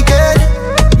the weekend.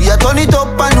 We a turn it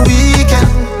up on the weekend.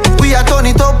 We a turn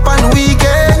it up on the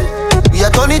weekend. We a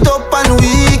turn it up on the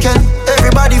weekend.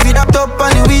 Everybody feed up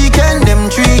on the weekend. Them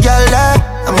three gal there,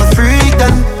 I'm a freak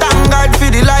them. Thank God for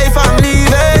the life I'm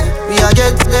living. We a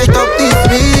get straight up this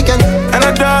weekend. And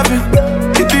I dive in,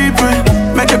 get deep in.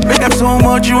 Make it big up so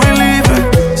much you ain't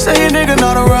leaving. Say your nigga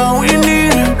not around, we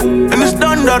need him.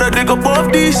 big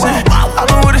above decent. I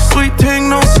been with a sweet thing,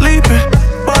 no sleeping.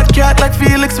 Bad cat like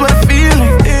Felix, what a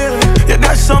feeling. You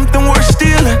got something worth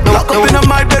stealing. Lock up in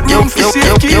my bedroom for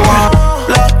safekeeping.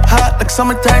 Block hot like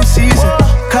summertime season.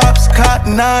 Cops caught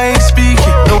and I ain't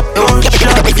speaking.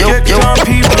 Gunshots get John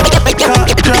people.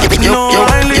 Caught drops, no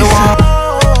I ain't listen.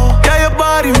 Yeah, your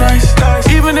body nice.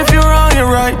 Even if you're wrong, you're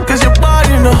right. Cause your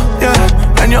body know,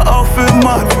 yeah. And your outfit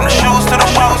mad. From the shoes to the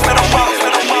walls, to the walls, to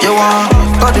the walls. You want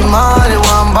body mad, you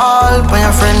want ball for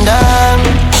your friend them.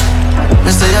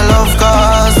 Me say your love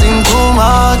costing too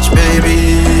much,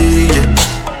 baby.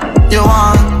 You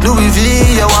want Louis V,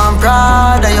 you want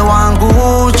Prada, you want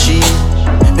Gucci.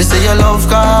 Me say your love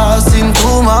costing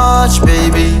too much,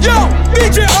 baby. Yo,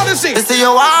 DJ Odyssey. Me say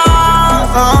you want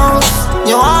house,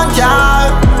 you want car,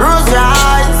 Rolls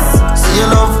Royce. Say your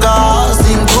love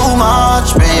costing too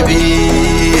much,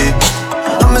 baby.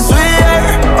 I'ma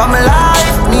swear on my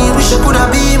life, me wish you coulda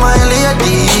be my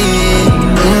lady.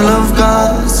 Your love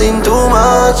costing too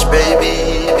much,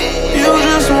 baby. You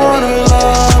just wanna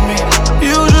love me.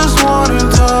 You just wanna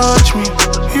touch me.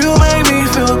 You make me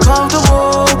feel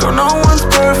comfortable. Girl, no one's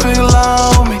perfect,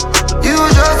 allow me. You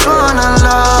just wanna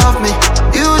love me.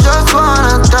 You just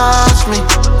wanna touch me.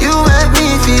 You make me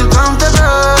feel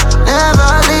comfortable. Never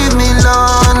leave me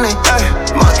lonely. Hey,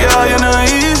 my girl, you're not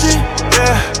easy.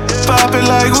 Yeah, pop it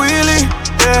like wheelie.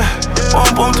 Yeah,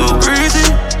 pump on too breezy.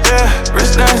 Yeah,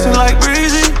 wrist dancing like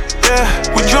breezy. Yeah,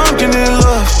 we drunk in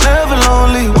love, never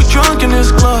lonely. We drunk in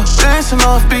this club, dancing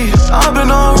off beat. I've been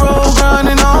on road,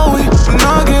 grinding all week. When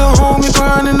I get home, you're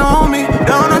grinding on me.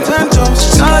 Down on 10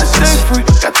 toes, gotta stay free.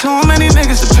 Got too many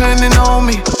niggas depending on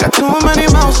me. Got too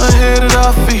many mouths ahead of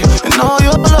our feet. And all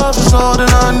your love is all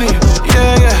that I need.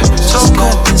 Yeah, yeah, so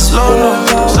cool, slow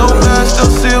low, so bad, still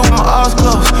see it with my eyes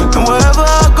closed. And wherever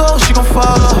I go, she gon'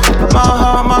 follow. My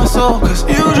heart, my soul, cause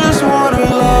you just wanna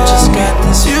love me.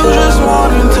 You just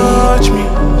wanna touch me.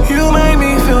 You make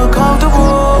me feel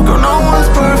comfortable. Girl, no one's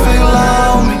perfect,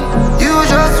 allow me. You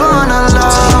just wanna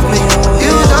love me.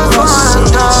 You just wanna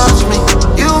touch me.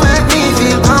 You make me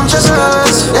feel comfortable.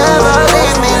 Never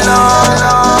leave me alone.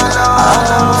 I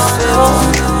wanna feel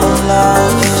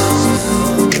alive.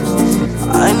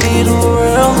 I need a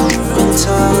real good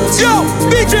time. Yo,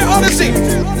 DJ Odyssey.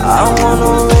 I wanna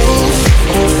rave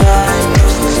alright.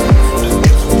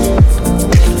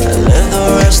 I live the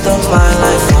rest of my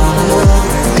life on the moon.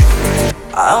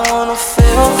 I wanna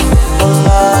feel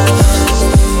alive.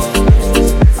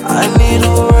 I need a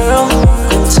real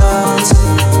good time.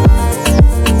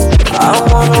 I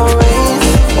wanna rave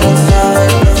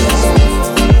alright.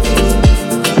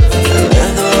 I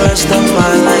live the rest of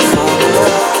my life on the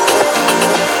moon.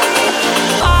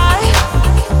 I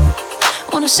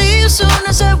wanna see you soon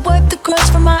as I wipe the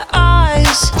crust from my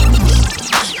eyes.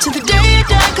 To the day I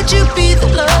die, could you be the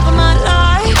love of my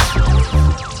life?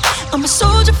 I'm a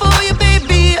soldier for you,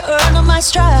 baby, I earn all my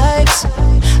stripes.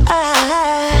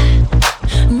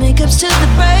 Makeups to the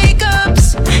breakups,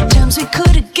 times we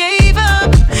could've gave up.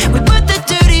 We put the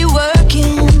dirty work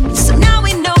in, so now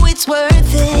we know it's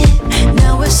worth it.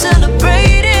 Now we're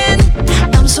celebrating,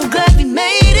 I'm so glad we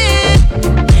made it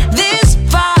this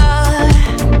far.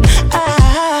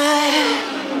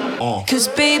 Cause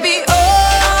baby,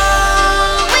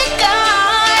 all we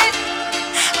got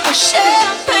are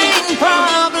champagne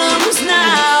problems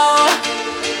now.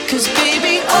 Cause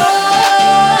baby,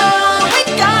 all we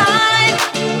got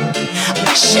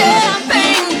are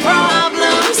champagne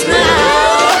problems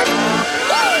now.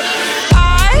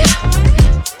 I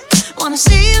wanna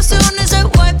see you soon as I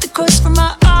wipe the crust from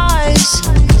my eyes.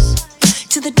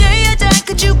 To the day I die,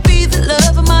 could you be the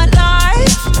love of my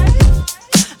life?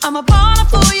 I'm a baller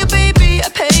for you, baby, I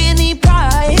pay any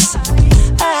price.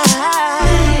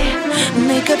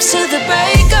 Makeups to the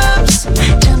breakups,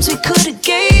 times we could've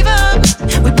gave up.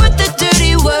 We put the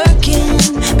dirty work in,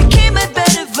 became a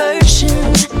better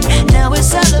version. Now we're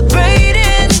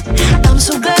celebrating, I'm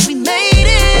so glad we made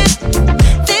it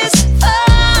this far.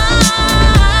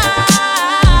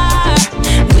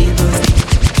 We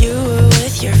both, you were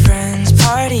with your friends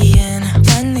partying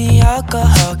when the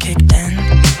alcohol kicked in.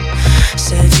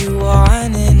 Said you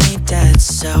wanted me dead,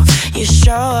 so you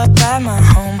show up at my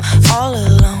home all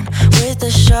alone with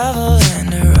a shovel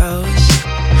and a rose.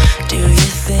 Do you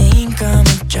think I'm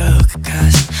a joke?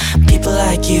 Cause people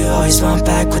like you always want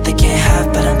back what they can't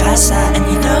have, but I'm past that and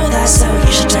you know that, so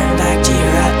you should turn back to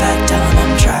your right back, tell them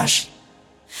I'm trash.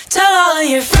 Tell all of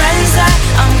your friends that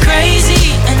I'm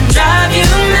crazy and drive you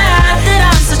mad, that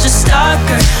I'm such a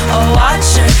stalker, a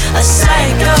watcher, a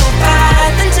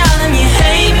psychopath, and tell them you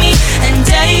hate me and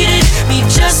dated me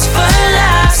just for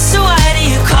laughs. So why do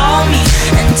you call me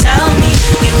and tell me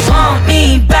you want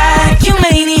me back, you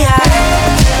maniac?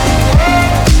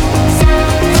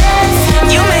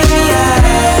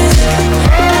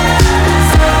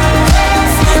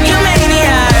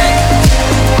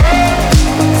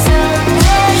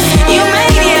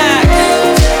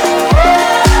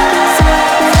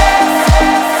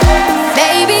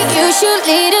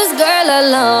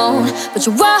 phone, but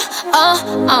you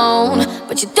won't.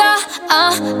 But you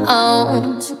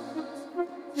don't.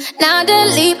 Now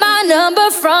delete my number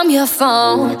from your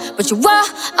phone, but you won't.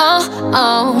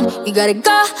 You gotta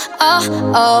go,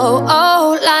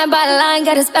 line by line,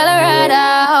 gotta spell it right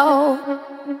out.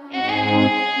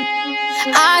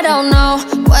 I don't know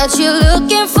what you're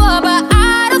looking for, but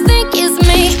I don't think it's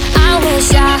me. I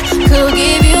wish I could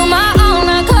give you my own.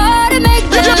 I couldn't make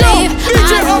believe.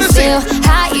 I don't feel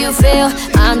how you feel.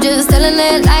 I'm just telling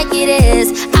it like it is.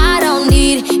 I don't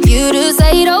need you to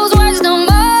say those words no more.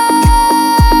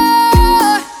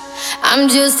 I'm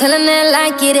just telling it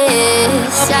like it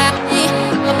is.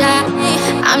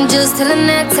 I'm just telling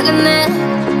it.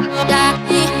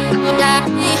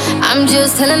 I'm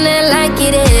just telling it like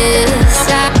it is.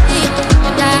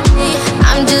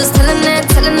 I'm just telling it.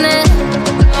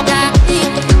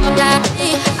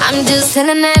 I'm just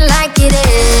telling it like it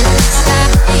is.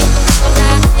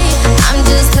 I'm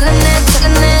just telling it.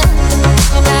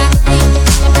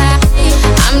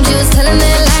 I'm just telling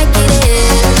it like it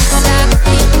is.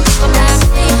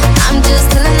 I'm just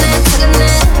telling it.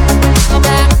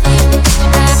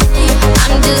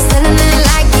 I'm just telling it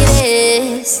like it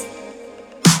is.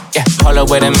 Yeah, hold up,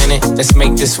 wait a minute, let's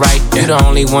make this right. You the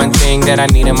only one thing that I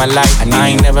need in my life. I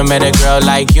ain't never met a girl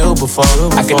like you before.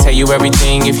 I can tell you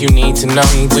everything if you need to know.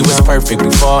 We was perfect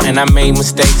before and I made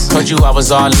mistakes. Told you I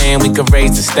was all in, we could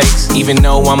raise the stakes. Even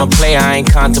though I'm a player, I ain't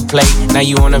contemplate. Now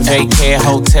you on a vacay,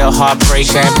 hotel, heartbreak.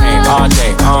 Champagne all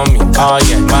day, on me, oh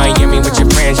yeah. Miami with your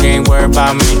friends, you ain't worried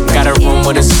about me. Got a room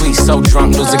with a suite, so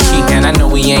drunk, lose a key. And I know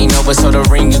we ain't over, so the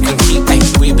ring you can keep. Ay,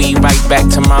 we be right back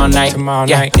tomorrow night.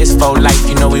 Yeah, it's for life,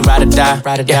 you know we ride or die.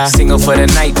 Yeah, single for the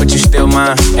night, but you still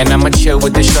mine. And I'ma chill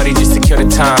with the shorty just to kill the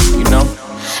time, you know?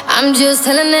 I'm just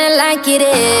telling it like it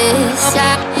is.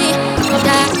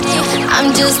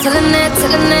 I'm just telling it.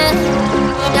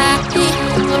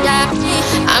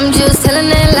 I'm just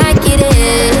telling it like it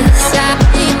is.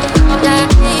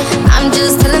 I'm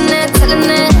just telling it.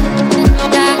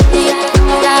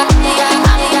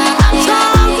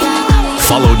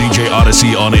 Follow DJ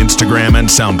Odyssey on Instagram and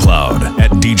SoundCloud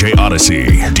at DJ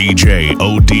Odyssey, DJODYSSEY,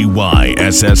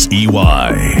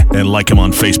 and like him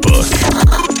on Facebook.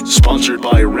 Sponsored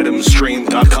by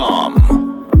RhythmStream.com.